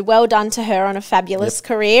there, so well done to her on a fabulous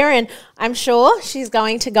career, and I'm sure she's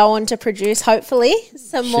going to go on to produce, hopefully,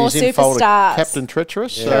 some more superstars. Captain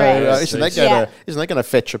Treacherous, isn't that going to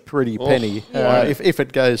fetch a pretty penny if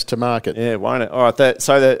it goes to market? Yeah, won't it? All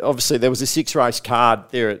right, obviously there was a 6-race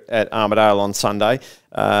card there at Armidale on Sunday.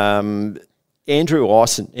 Andrew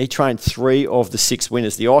Ison, he trained 3 of the 6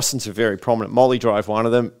 winners. The Isons are very prominent. Molly drove one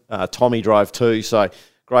of them, Tommy drove 2, so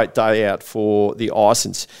great day out for the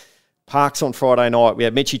Isons. Parks on Friday night. We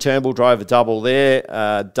had Mitchie Turnbull drove a double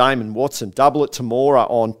there. Damon Watson double at Temora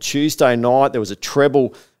on Tuesday night. There was a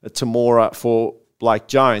treble at Temora for Blake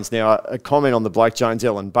Jones. Now, a comment on the Blake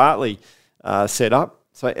Jones-Ellen Bartley setup.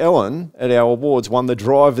 So Ellen at our awards won the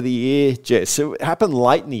Drive of the Year, Jess. So it happened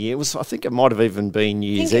late in the year. I think it might have even been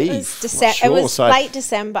Year's Eve. It was late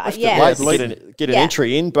December. Get an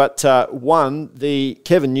entry in, but won the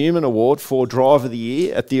Kevin Newman Award for Drive of the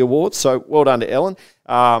Year at the awards. So well done to Ellen.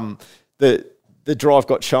 The drive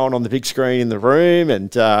got shown on the big screen in the room,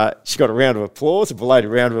 and she got a round of applause, a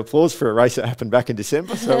belated round of applause for a race that happened back in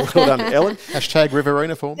December. So well done to Ellen. #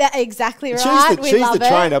 Riverina form. Yeah, exactly right. She's the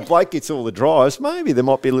trainer. Blake gets all the drives. Maybe there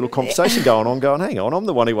might be a little conversation going on. Hang on, I'm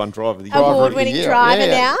the one who won Drive of the Year. Award-winning driver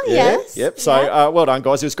now. Yes. Yep. So well done,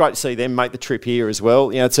 guys. It was great to see them make the trip here as well.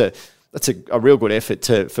 That's a real good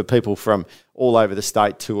effort for people from all over the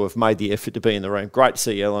state to have made the effort to be in the room. Great to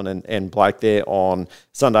see Ellen and Blake there on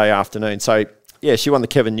Sunday afternoon. So, yeah, she won the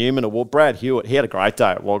Kevin Newman Award. Brad Hewitt, he had a great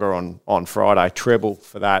day at Wagga on Friday, treble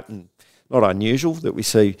for that. And not unusual that we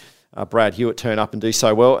see Brad Hewitt turn up and do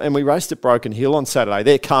so well. And we raced at Broken Hill on Saturday.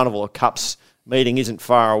 Their Carnival of Cups meeting isn't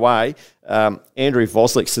far away. Andrew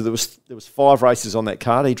Voslick, so there was 5 races on that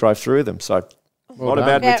card. He drove through them, so... Not a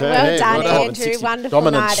bad return. Well done, Andrew. Wonderful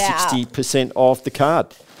night out. 60% off the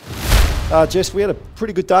card. Jess, we had a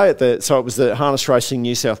pretty good day it was the Harness Racing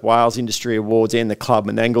New South Wales Industry Awards and the Club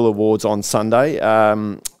and Angle Awards on Sunday.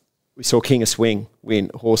 We saw King of Swing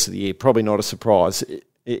win Horse of the Year. Probably not a surprise. It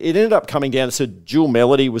ended up coming down to, so Jewel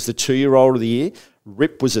Melody was the 2-year-old of the year.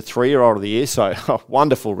 Rip was a 3-year-old of the year. So a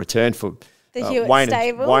wonderful return for The Hewitt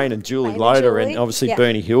stable. Wayne and Julie Loader, and obviously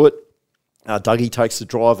Bernie Hewitt. Dougie takes the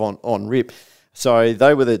drive on Rip. So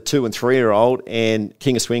they were the 2 and 3-year-old, and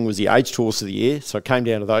King of Swing was the aged horse of the year. So it came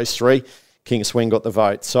down to those three. King of Swing got the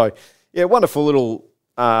vote. So, yeah, wonderful little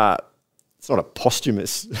it's not a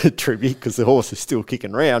posthumous tribute because the horse is still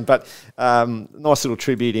kicking around, but nice little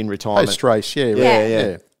tribute in retirement. Post-race,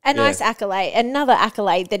 yeah. A nice accolade, another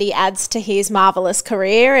accolade that he adds to his marvellous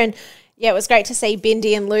career. And, yeah, it was great to see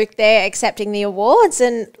Bindi and Luke there accepting the awards.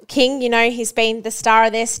 And King, he's been the star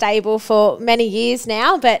of their stable for many years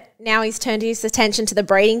now, but now he's turned his attention to the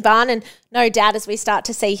breeding barn. And no doubt as we start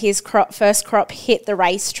to see his first crop hit the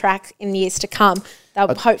racetrack in years to come,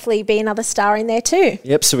 there'll hopefully be another star in there too.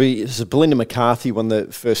 Yep, so Belinda McCarthy won the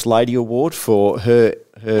First Lady Award for her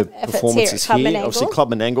performances here. Obviously,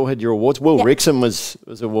 Club Menangle had your awards. Will Rixon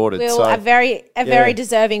was awarded. Will, a very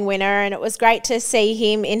deserving winner, and it was great to see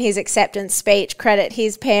him in his acceptance speech credit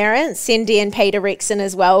his parents, Cindy and Peter Rixon,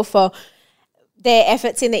 as well, for their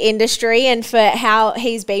efforts in the industry and for how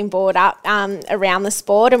he's been brought up around the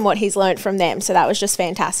sport and what he's learnt from them. So that was just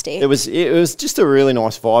fantastic. It was just a really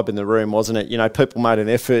nice vibe in the room, wasn't it? People made an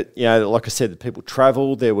effort. Like I said, the people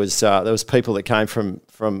travelled. There was people that came from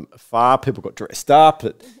afar. People got dressed up.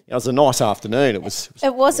 It was a nice afternoon. It was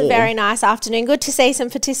a very nice afternoon. Good to see some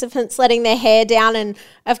participants letting their hair down. And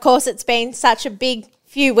of course, it's been such a big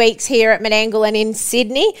few weeks here at Menangle and in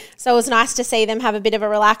Sydney, so it was nice to see them have a bit of a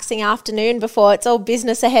relaxing afternoon before it's all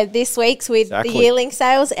business ahead this week with the yearling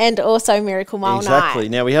sales and also Miracle Mile Night. Exactly.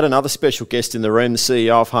 Now, we had another special guest in the room. The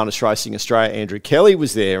CEO of Harness Racing Australia, Andrew Kelly,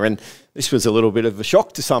 was there, and this was a little bit of a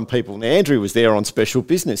shock to some people. Now, Andrew was there on special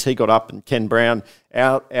business. He got up, and Ken Brown,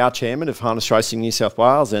 our chairman of Harness Racing New South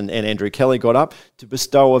Wales, and Andrew Kelly got up to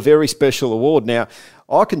bestow a very special award. Now,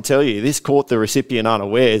 I can tell you, this caught the recipient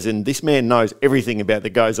unawares, and this man knows everything about that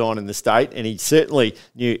goes on in the state, and he certainly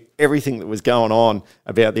knew everything that was going on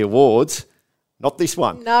about the awards. Not this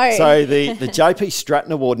one. No. So the JP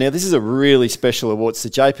Stratton Award. Now, this is a really special award. It's the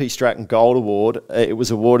JP Stratton Gold Award. It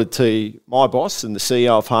was awarded to my boss and the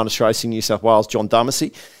CEO of Harness Racing New South Wales, John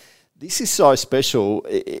Dumacy. This is so special.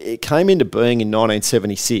 It came into being in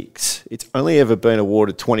 1976. It's only ever been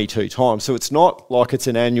awarded 22 times. So it's not like it's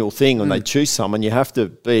an annual thing when they choose someone. You have to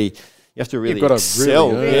really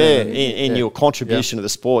excel in your contribution to the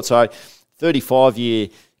sport. So 35-year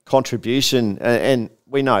contribution, and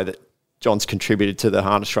we know that John's contributed to the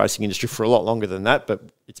harness racing industry for a lot longer than that, but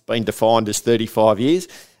it's been defined as 35 years.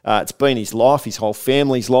 It's been his life, his whole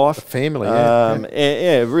family's life. Family,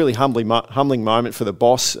 really humbling moment for the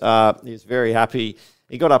boss. He was very happy.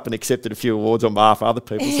 He got up and accepted a few awards on behalf of other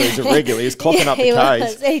people, so he's a regular. He was clocking up the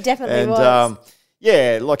Ks. He definitely was.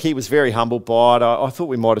 He was very humbled by it. I thought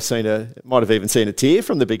we might have even seen a tear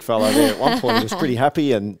from the big fellow there at one point. He was pretty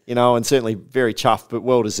happy and certainly very chuffed, but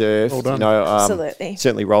well deserved. Well done. Absolutely.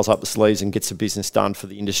 Certainly rolls up the sleeves and gets the business done for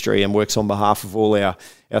the industry and works on behalf of all our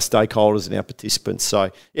stakeholders and our participants.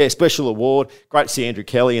 So, special award. Great to see Andrew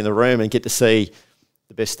Kelly in the room and get to see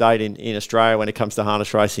the best state in Australia when it comes to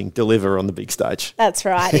harness racing deliver on the big stage. That's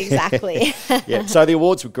right, exactly. So the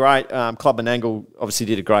awards were great. Club Menangle obviously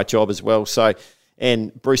did a great job as well. So,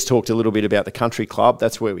 and Bruce talked a little bit about the country club.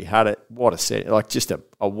 That's where we had it. What a set. Just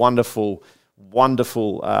a wonderful,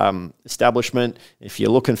 wonderful establishment. If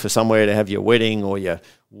you're looking for somewhere to have your wedding or your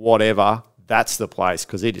whatever, that's the place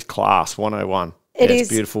because it is class 101. It's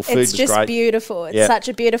beautiful. Food was great. It's just beautiful. It's such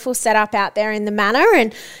a beautiful setup out there in the manor,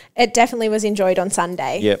 and it definitely was enjoyed on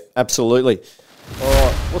Sunday. Yep, absolutely. All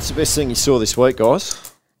right, what's the best thing you saw this week, guys?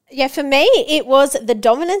 Yeah, for me, it was the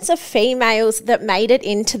dominance of females that made it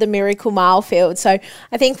into the Miracle Mile field. So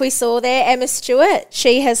I think we saw there Emma Stewart.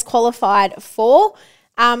 She has qualified 4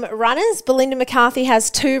 runners. Belinda McCarthy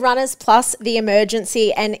has 2 runners plus the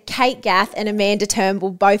emergency, and Kate Gath and Amanda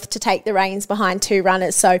Turnbull both to take the reins behind 2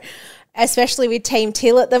 runners. So especially with Team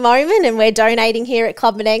Till at the moment, and we're donating here at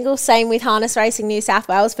Club Menangle, same with Harness Racing New South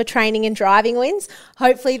Wales for training and driving wins.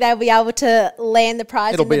 Hopefully they'll be able to land the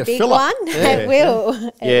prize in the big one. Yeah. It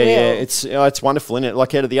will. It's wonderful, isn't it?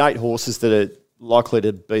 Like out of the 8 horses that are likely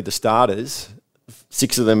to be the starters,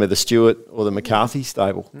 6 of them are the Stewart or the McCarthy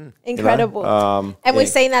stable. Incredible. And we've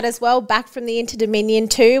seen that as well back from the Inter-Dominion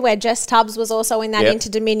too, where Jess Tubbs was also in that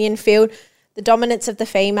Inter-Dominion field. The dominance of the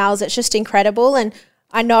females, it's just incredible. And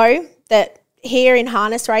I know that here in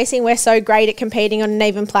harness racing, we're so great at competing on an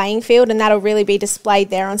even playing field, and that'll really be displayed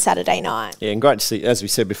there on Saturday night. Yeah, and great to see, as we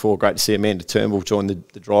said before, great to see Amanda Turnbull join the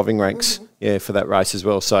driving ranks for that race as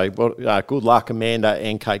well. So good luck, Amanda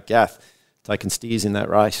and Kate Gath, taking steers in that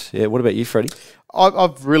race. Yeah, what about you, Freddie?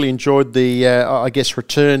 I've really enjoyed the,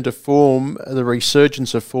 return to form, the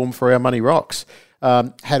resurgence of form for our Money Rocks.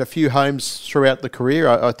 had a few homes throughout the career.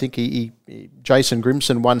 I think Jason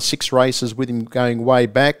Grimson won 6 races with him going way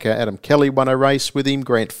back. Adam Kelly won a race with him.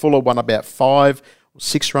 Grant Fuller won about 5 or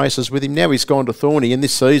 6 races with him. Now he's gone to Thorney, and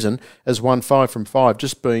this season has won 5 from 5,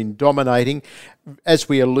 just been dominating. As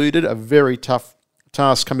we alluded, a very tough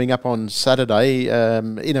task coming up on Saturday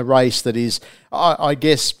in a race that is, I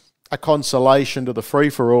guess, a consolation to the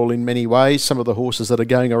free-for-all in many ways. Some of the horses that are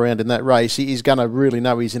going around in that race, he's going to really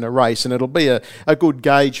know he's in a race, and it'll be a good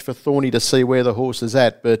gauge for Thorney to see where the horse is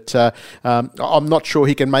at. But I'm not sure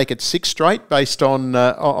he can make it 6 straight based on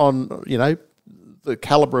the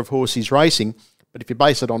calibre of horse he's racing. But if you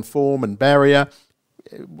base it on form and barrier,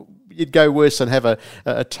 you'd go worse than have a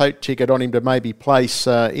tote ticket on him to maybe place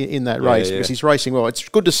in that race because he's racing well. It's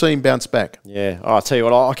good to see him bounce back. Yeah, I'll tell you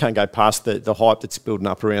what, I can't go past the hype that's building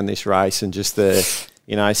up around this race and just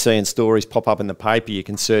seeing stories pop up in the paper. You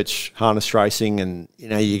can search harness racing and,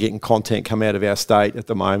 you're getting content come out of our state at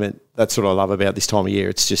the moment. That's what I love about this time of year.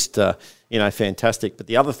 It's just, fantastic. But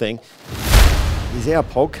the other thing is our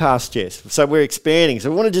podcast, Jess. So we're expanding. So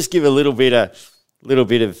we want to just give a little bit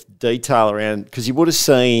of detail around, because you would have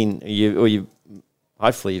seen,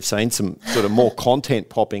 hopefully you've seen some sort of more content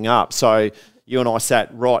popping up. So you and I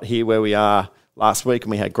sat right here where we are last week,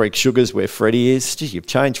 and we had Greek Sugars where Freddie is. Gee, you've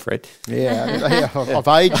changed, Fred. Yeah, I've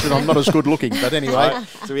aged and I'm not as good looking. But anyway,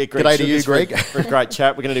 so we had Greek g'day to you, Greg. For a great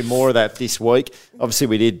chat. We're going to do more of that this week. Obviously,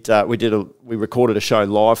 we recorded a show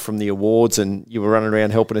live from the awards, and you were running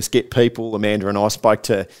around helping us get people. Amanda and I spoke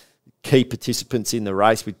to key participants in the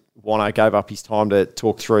race. Wano gave up his time to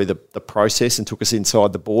talk through the process and took us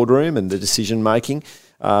inside the boardroom and the decision making.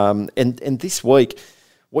 And this week,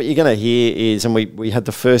 what you're going to hear is, and we had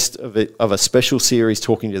the first of a special series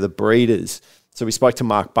talking to the breeders. So we spoke to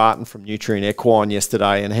Mark Barton from Nutrient Equine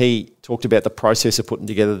yesterday, and he talked about the process of putting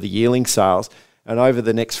together the yearling sales. And over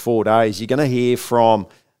the next 4 days, you're going to hear from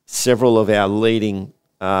several of our leading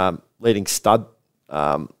stud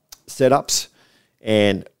setups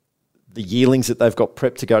and the yearlings that they've got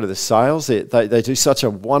prepped to go to the sales. They do such a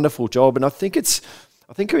wonderful job. And I think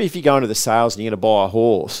if you go into the sales and you're going to buy a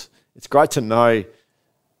horse, it's great to know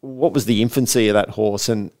what was the infancy of that horse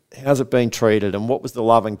and how's it been treated and what was the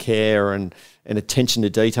love and care and attention to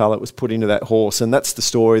detail that was put into that horse. And that's the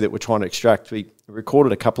story that we're trying to extract. We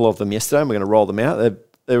recorded a couple of them yesterday and we're going to roll them out.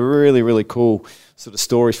 They're really, really cool sort of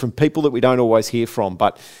stories from people that we don't always hear from,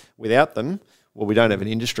 but without them, well, we don't have an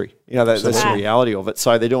industry. That's the reality of it.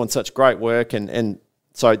 So they're doing such great work, and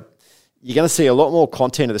so you're going to see a lot more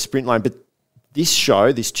content of the Sprint Lane. But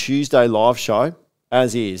this Tuesday live show,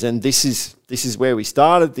 as is, and this is where we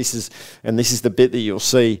started. This is the bit that you'll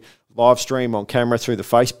see live stream on camera through the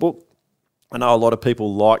Facebook. I know a lot of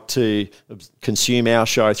people like to consume our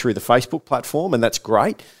show through the Facebook platform, and that's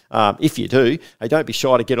great. If you do, hey, don't be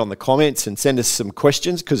shy to get on the comments and send us some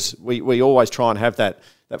questions, because we always try and have that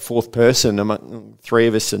fourth person among 3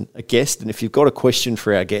 of us and a guest. And if you've got a question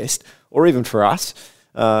for our guest or even for us,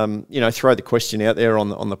 throw the question out there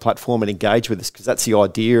on the platform and engage with us, because that's the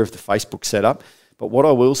idea of the Facebook setup. But what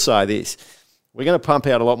I will say this, we're going to pump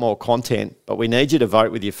out a lot more content, but we need you to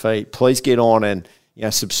vote with your feet. Please get on and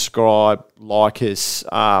subscribe, like us,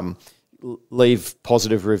 leave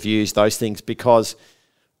positive reviews, those things, because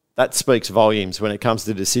that speaks volumes when it comes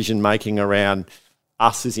to decision making around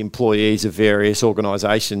us as employees of various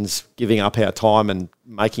organisations giving up our time and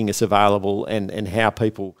making us available, and how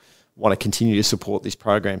people want to continue to support this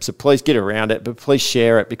program. So please get around it, but please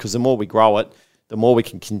share it, because the more we grow it, the more we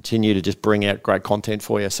can continue to just bring out great content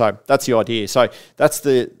for you. So that's the idea. So that's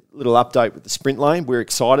the little update with the Sprint Lane. We're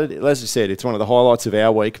excited. As I said, it's one of the highlights of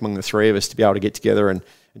our week among the 3 of us to be able to get together and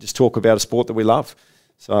just talk about a sport that we love.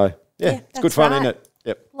 So, it's good fun, isn't it?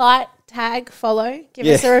 Yep. Like, tag, follow, give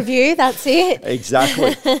us a review. That's it.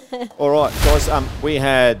 Exactly. All right, guys, we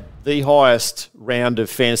had the highest round of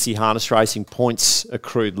fantasy harness racing points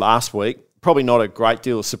accrued last week. Probably not a great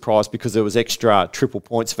deal of surprise, because there was extra triple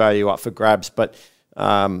points value up for grabs, but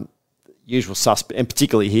usual suspect, and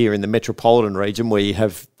particularly here in the metropolitan region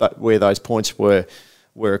where those points were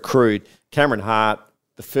accrued. Cameron Hart,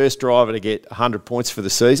 the first driver to get 100 points for the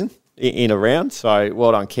season in a round. So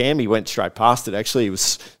well done, Cam. He went straight past it, actually. He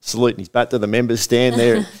was saluting his bat to the members stand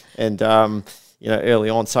there and early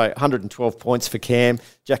on. So 112 points for Cam.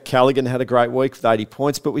 Jack Callaghan had a great week with 80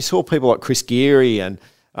 points, but we saw people like Chris Geary and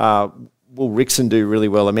Will Rickson do really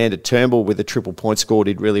well. Amanda Turnbull with a triple point score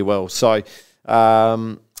did really well. So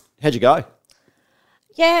how'd you go?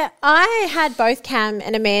 Yeah, I had both Cam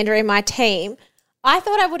and Amanda in my team. I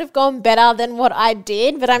thought I would have gone better than what I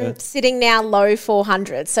did, but I'm sitting now low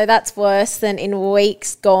 400, so that's worse than in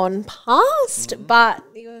weeks gone past. But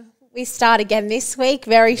we start again this week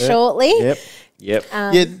very shortly. Yep. Yep.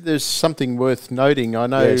 There's something worth noting. I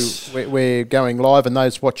know Yes. we're going live, and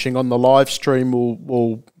those watching on the live stream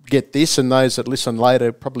will get this, and those that listen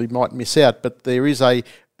later probably might miss out. But there is a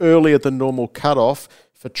earlier than normal cutoff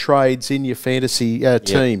for trades in your fantasy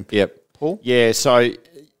team. Yep. Paul? Yeah, so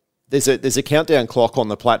there's a countdown clock on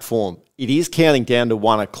the platform. It is counting down to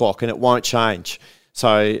 1 o'clock, and it won't change.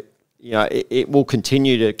 So, it will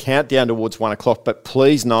continue to count down towards 1 o'clock, but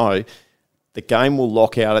please know the game will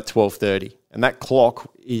lock out at 12:30, and that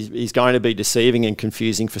clock is going to be deceiving and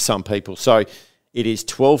confusing for some people. So it is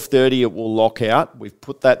 12:30, it will lock out. We've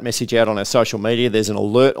put that message out on our social media. There's an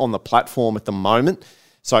alert on the platform at the moment.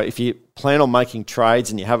 So if you plan on making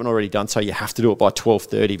trades and you haven't already done so, you have to do it by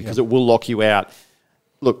 12:30 because it will lock you out.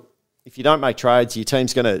 Look, if you don't make trades, your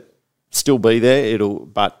team's going to still be there.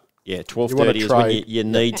 12:30 is when you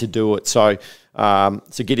need to do it. So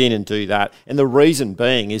get in and do that. And the reason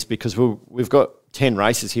being is because we've got 10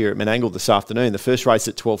 races here at Menangle this afternoon. The first race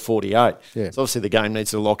at 12:48. Yeah. So obviously the game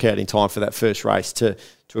needs to lock out in time for that first race to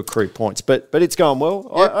accrue points. But it's going well.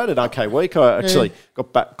 Yep. I had an okay week. I actually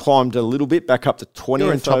climbed a little bit back up to 20th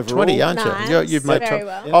You're in top overall. 20, aren't Nice. you? You've made Very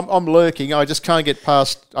top. well. I'm lurking. I just can't get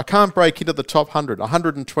past. I can't break into the top 100.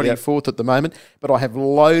 124th at the moment. But I have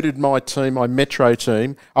loaded my team, my Metro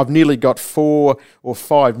team. I've nearly got $4 or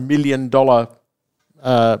 $5 million,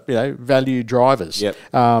 value drivers. Yep.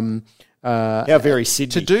 How very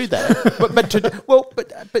Sydney. To do that,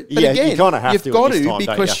 but again, you kind of have you've to got at this to time,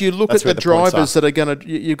 because you? you look That's at the where the points drivers that are going to.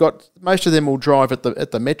 You've got most of them will drive at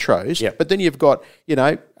the metros, Yep. but then you've got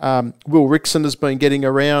Will Rickson has been getting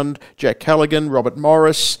around, Jack Callaghan, Robert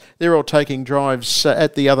Morris. They're all taking drives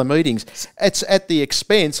at the other meetings. It's at the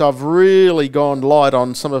expense. I've really gone light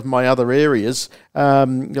on some of my other areas,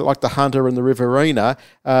 like the Hunter and the Riverina,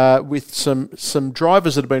 with some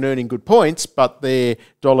drivers that have been earning good points, but their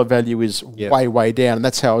dollar value is way down, and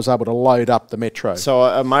that's how I was able to load up the Metro. So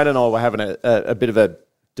a mate and I were having a bit of a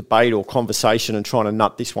debate or conversation and trying to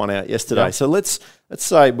nut this one out yesterday. Yep. So let's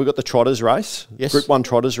say we've got the Trotters race, Yes. Group 1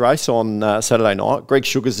 Trotters race on Saturday night. Greg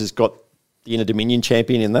Sugars has got the Inter Dominion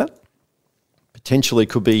champion in that. Potentially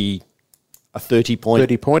could be a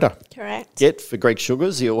 30-pointer. Correct. Get for Greg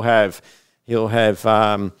Sugars. He'll have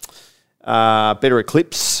better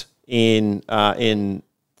Eclipse in The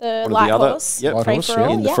one of light the other- horse. Yep. Light Free horse, for yeah.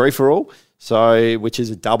 all. in the Yeah. free-for-all, so which is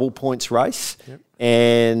a double points race. Yep.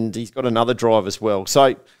 And he's got another drive as well.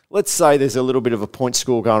 So let's say there's a little bit of a point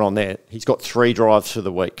score going on there. He's got 3 drives for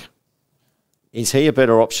the week. Is he a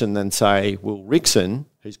better option than, say, Will Rickson,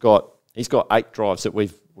 he's got 8 drives that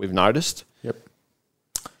we've noticed? Yep.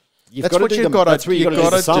 That's where you've got to do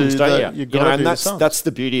the sums, don't you? You've got to do the sums. That's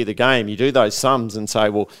the beauty of the game. You do those sums and say,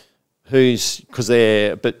 well, because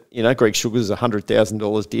Greg Sugars is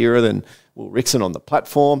 $100,000 dearer than Will Rickson on the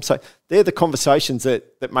platform. So they're the conversations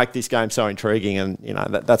that make this game so intriguing, and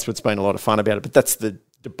that's what's been a lot of fun about it. But that's the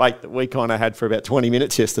debate that we kind of had for about 20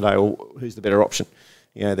 minutes yesterday. Or who's the better option?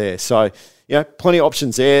 There. So plenty of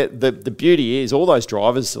options there. The beauty is all those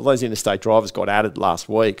interstate drivers got added last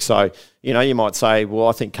week. So you might say, well,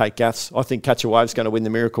 I think Catchawave's going to win the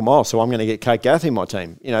Miracle Mile, so I'm going to get Kate Gath in my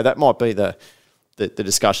team. That might be the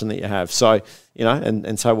discussion that you have. So,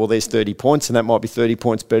 and say, well, there's 30 points, and that might be 30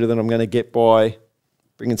 points better than I'm going to get by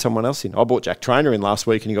bringing someone else in. I bought Jack Trainer in last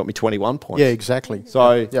week, and he got me 21 points. Yeah, exactly.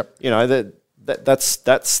 So, yep.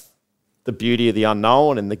 That's the beauty of the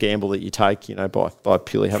unknown and the gamble that you take, by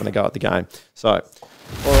purely having a go at the game. So,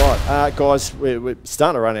 all right, guys, we're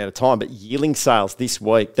starting to run out of time, but yearling sales this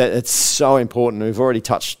week, it's so important. We've already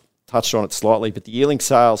touched on it slightly, but the yearling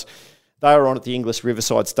sales, they were on at the Inglis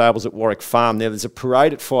Riverside Stables at Warwick Farm. Now, there's a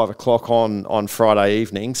parade at 5 o'clock on Friday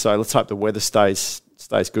evening, so let's hope the weather stays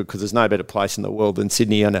good, because there's no better place in the world than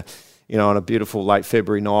Sydney on a beautiful late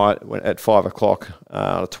February night at 5 o'clock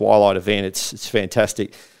on a twilight event. It's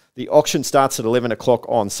fantastic. The auction starts at 11 o'clock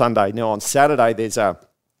on Sunday. Now, on Saturday, there's a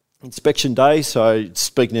inspection day. So,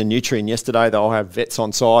 speaking to Nutrien yesterday, they'll have vets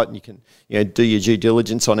on site, and you can do your due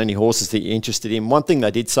diligence on any horses that you're interested in. One thing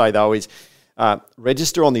they did say, though, is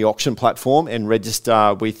register on the auction platform and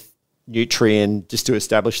register with Nutrien just to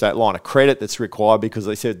establish that line of credit that's required, because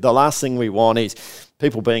they said the last thing we want is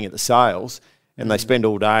people being at the sales and they spend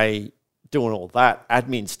all day doing all that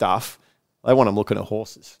admin stuff. They want them looking at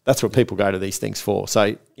horses. That's what people go to these things for.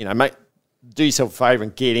 So, do yourself a favour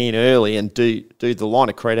and get in early and do the line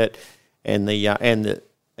of credit and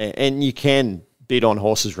and you can bid on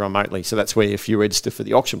horses remotely. So that's where, if you register for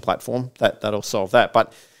the auction platform, that'll solve that.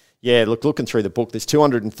 But yeah, looking through the book, there's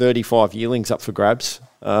 235 yearlings up for grabs.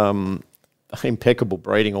 Impeccable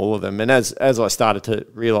breeding, all of them. And as I started to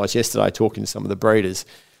realise yesterday, talking to some of the breeders,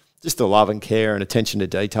 just the love and care and attention to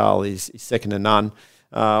detail is second to none.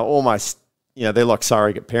 Almost they're like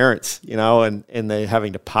surrogate parents, and they're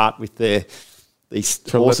having to part with these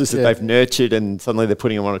horses that they've nurtured, and suddenly they're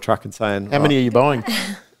putting them on a truck and saying, How many are you buying?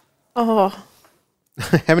 Oh,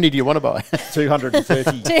 How many do you want to buy?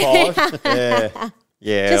 235.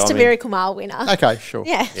 Yeah. just a Miracle Mile winner. Okay, sure.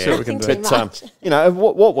 Yeah, See what we can do. nothing too much.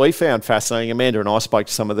 What we found fascinating, Amanda and I spoke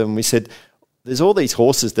to some of them, and we said, there's all these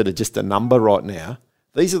horses that are just a number right now.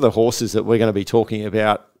 These are the horses that we're going to be talking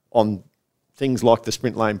about on things like the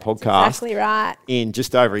Sprint Lane podcast. Exactly right. In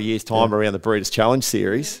just over a year's time around the Breeders' Challenge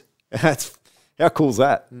Series. How cool's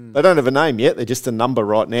that? They don't have a name yet. They're just a number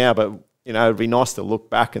right now, but it'd be nice to look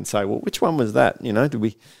back and say, well, which one was that? Did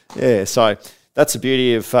we? Yeah. So that's the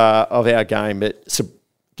beauty of our game. But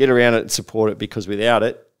get around it and support it, because without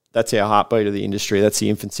it, that's our heartbeat of the industry. That's the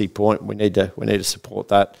infancy point. We need to support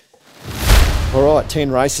that. All right,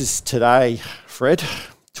 10 races today, Fred.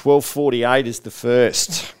 12:48 is the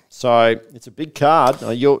first. So it's a big card.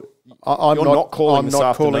 You're not calling this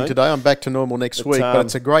afternoon. Calling today. I'm back to normal next week, but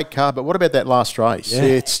it's a great card. But what about that last race? Yeah.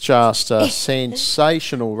 It's just a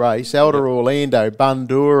sensational race. Elder Orlando,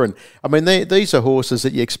 Bundoora, and I mean these are horses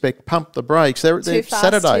that you expect pump the brakes. They're Too fast,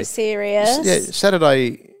 Saturday, too serious. Yeah,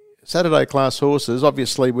 Saturday class horses.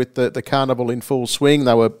 Obviously, with the carnival in full swing,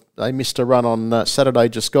 they missed a run on Saturday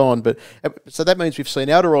just gone. But so that means we've seen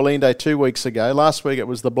Elder Orlando 2 weeks ago. Last week it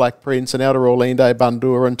was the Black Prince and Elder Orlando,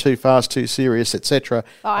 Bundoora, and Too Fast, Too Serious, etc.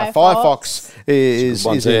 Firefox is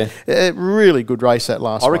a really good race that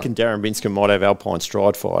last. I reckon Darren Binscombe might have Alpine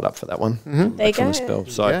Stride fired up for that one. Mm-hmm. There you go. The spell.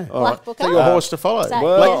 So Black Booker. Your horse to follow.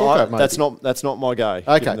 Well, that's not my go.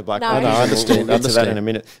 Okay, the Black no, Booker. I understand. We'll get to that in a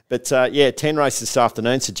minute. But 10 races this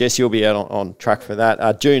afternoon. So Jess, you'll be out on track for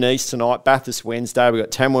that. June East tonight, Bathurst Wednesday. We've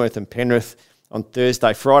got Tamworth and Penrith on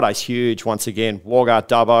Thursday. Friday's huge once again. Wagga,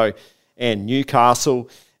 Dubbo and Newcastle.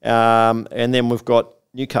 And then we've got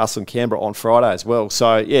Newcastle and Canberra on Friday as well.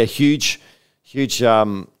 So, huge, sort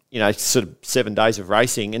of 7 days of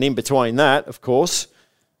racing. And in between that, of course,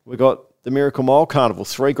 we've got the Miracle Mile Carnival,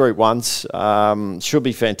 3 Group 1s. Should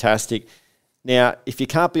be fantastic. Now, if you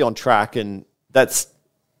can't be on track, and that's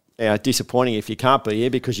disappointing if you can't be here,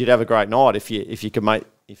 because you'd have a great night if you could make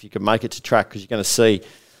it to track, because you're going to see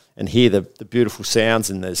and hear the beautiful sounds,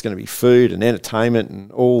 and there's going to be food and entertainment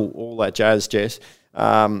and all that jazz, Jess.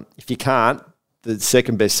 If you can't, the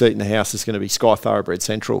second best seat in the house is going to be Sky Thoroughbred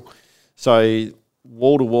Central. So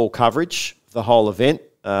wall-to-wall coverage for the whole event,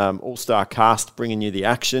 all-star cast bringing you the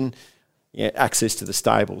action, access to the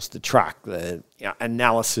stables, the track, the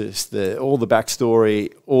analysis, all the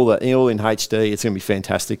backstory, all in HD. It's going to be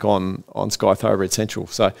fantastic on Sky Thoroughbred Central.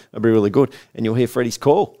 So it'll be really good. And you'll hear Freddie's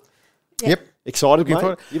call. Yep. Excited, mate? You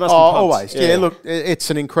must be pumped. Always. Yeah, look,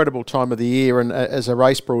 it's an incredible time of the year, and as a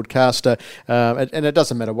race broadcaster, and it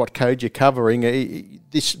doesn't matter what code you're covering,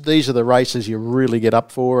 these are the races you really get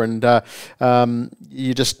up for, and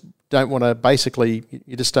you just don't want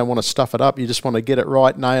to stuff it up. You just want to get it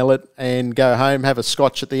right, nail it, and go home, have a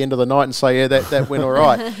scotch at the end of the night and say, that went all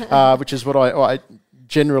right, which is what I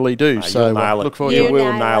generally do. So look forward to it. You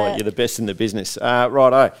will nail it. You're the best in the business.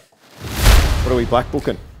 Righto. What are we black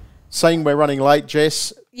booking? Saying we're running late,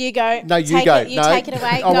 Jess. You go. No, you go. Take it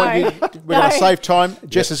away. We're going to save time.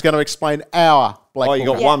 Jess is going to explain our black booker. You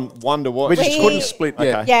got one to watch. We just couldn't split.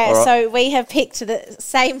 Okay. Yeah, right. So we have picked the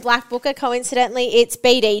same black booker. Coincidentally, it's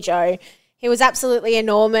BD Joe. He was absolutely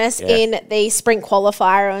enormous in the sprint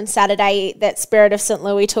qualifier on Saturday that Spirit of St.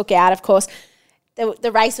 Louis took out, of course.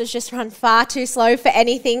 The race was just run far too slow for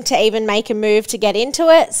anything to even make a move to get into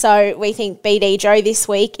it. So we think BD Joe this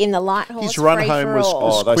week in the light horse. His run home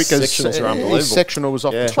was quick as sectionals are unbelievable. His sectional was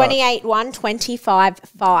off the chart. 28-1,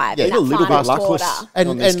 25-5. Yeah, a little bit luckless.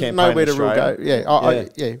 And nowhere to real go.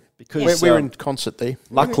 Yeah, because we're in concert there.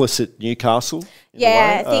 Luckless at Newcastle.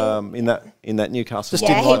 In that Newcastle.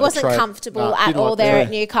 He wasn't comfortable at all there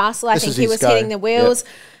at Newcastle. I think he was hitting the wheels.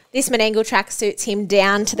 Yep. This Menangle track suits him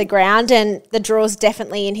down to the ground, and the draw's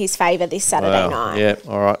definitely in his favour this Saturday night. Yeah,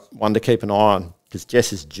 all right. One to keep an eye on, because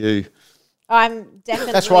Jess is due. I'm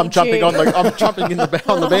definitely. That's why I'm jumping on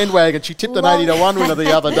the bandwagon. She tipped an 80-1 winner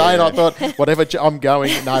the other day, and I thought, whatever, I'm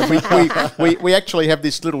going. No, we actually have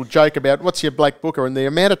this little joke about what's your black booker, and the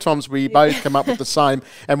amount of times we both come up with the same,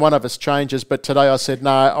 and one of us changes. But today I said,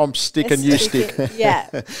 no, I'm sticking, you stick. Yeah.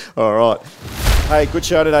 All right. Hey, good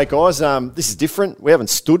show today, guys. This is different. We haven't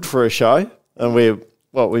stood for a show, and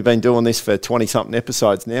we've been doing this for 20-something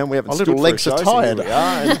episodes now. We haven't stood for a show. Legs are tired. So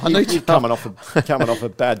and you're coming off a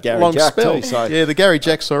bad Gary long Jack spell. Too. So. Yeah, the Gary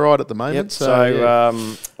Jack's all right at the moment. Yep,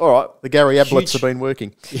 all right. The Gary Ablets have been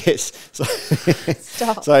working. Yes. So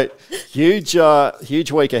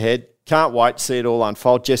huge week ahead. Can't wait to see it all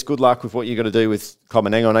unfold. Jess, good luck with what you've got to do with Club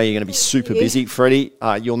Menangle. I know you're going to be super busy. Freddie,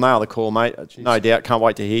 you'll nail the call, mate. No doubt. Can't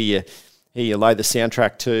wait to hear you lay the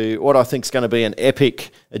soundtrack to what I think is going to be an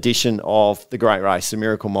epic edition of the Great Race, the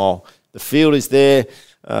Miracle Mile. The field is there.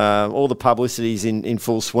 All the publicity's in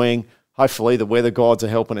full swing. Hopefully the weather gods are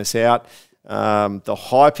helping us out. The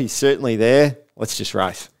hype is certainly there. Let's just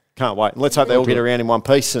race. Can't wait. And let's hope they all get around in one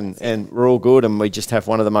piece and we're all good and we just have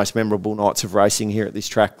one of the most memorable nights of racing here at this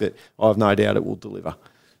track that I have no doubt it will deliver.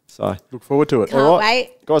 So look forward to it. Can't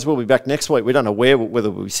wait. Guys, we'll be back next week. We don't know whether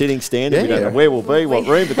we'll be sitting, standing. We don't know where we'll be, what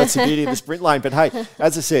room, but that's the beauty of the sprint lane. But hey,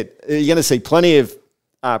 as I said, you're going to see plenty of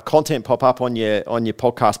content pop up on your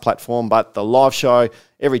podcast platform, but the live show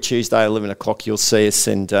every Tuesday at 11 o'clock, you'll see us,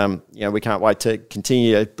 and we can't wait to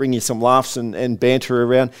continue to bring you some laughs and banter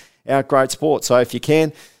around our great sport. So if you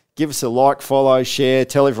can, give us a like, follow, share,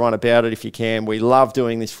 tell everyone about it if you can. We love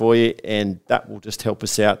doing this for you, and that will just help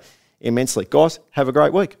us out immensely. Guys, have a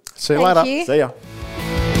great week. See you later. You. See ya.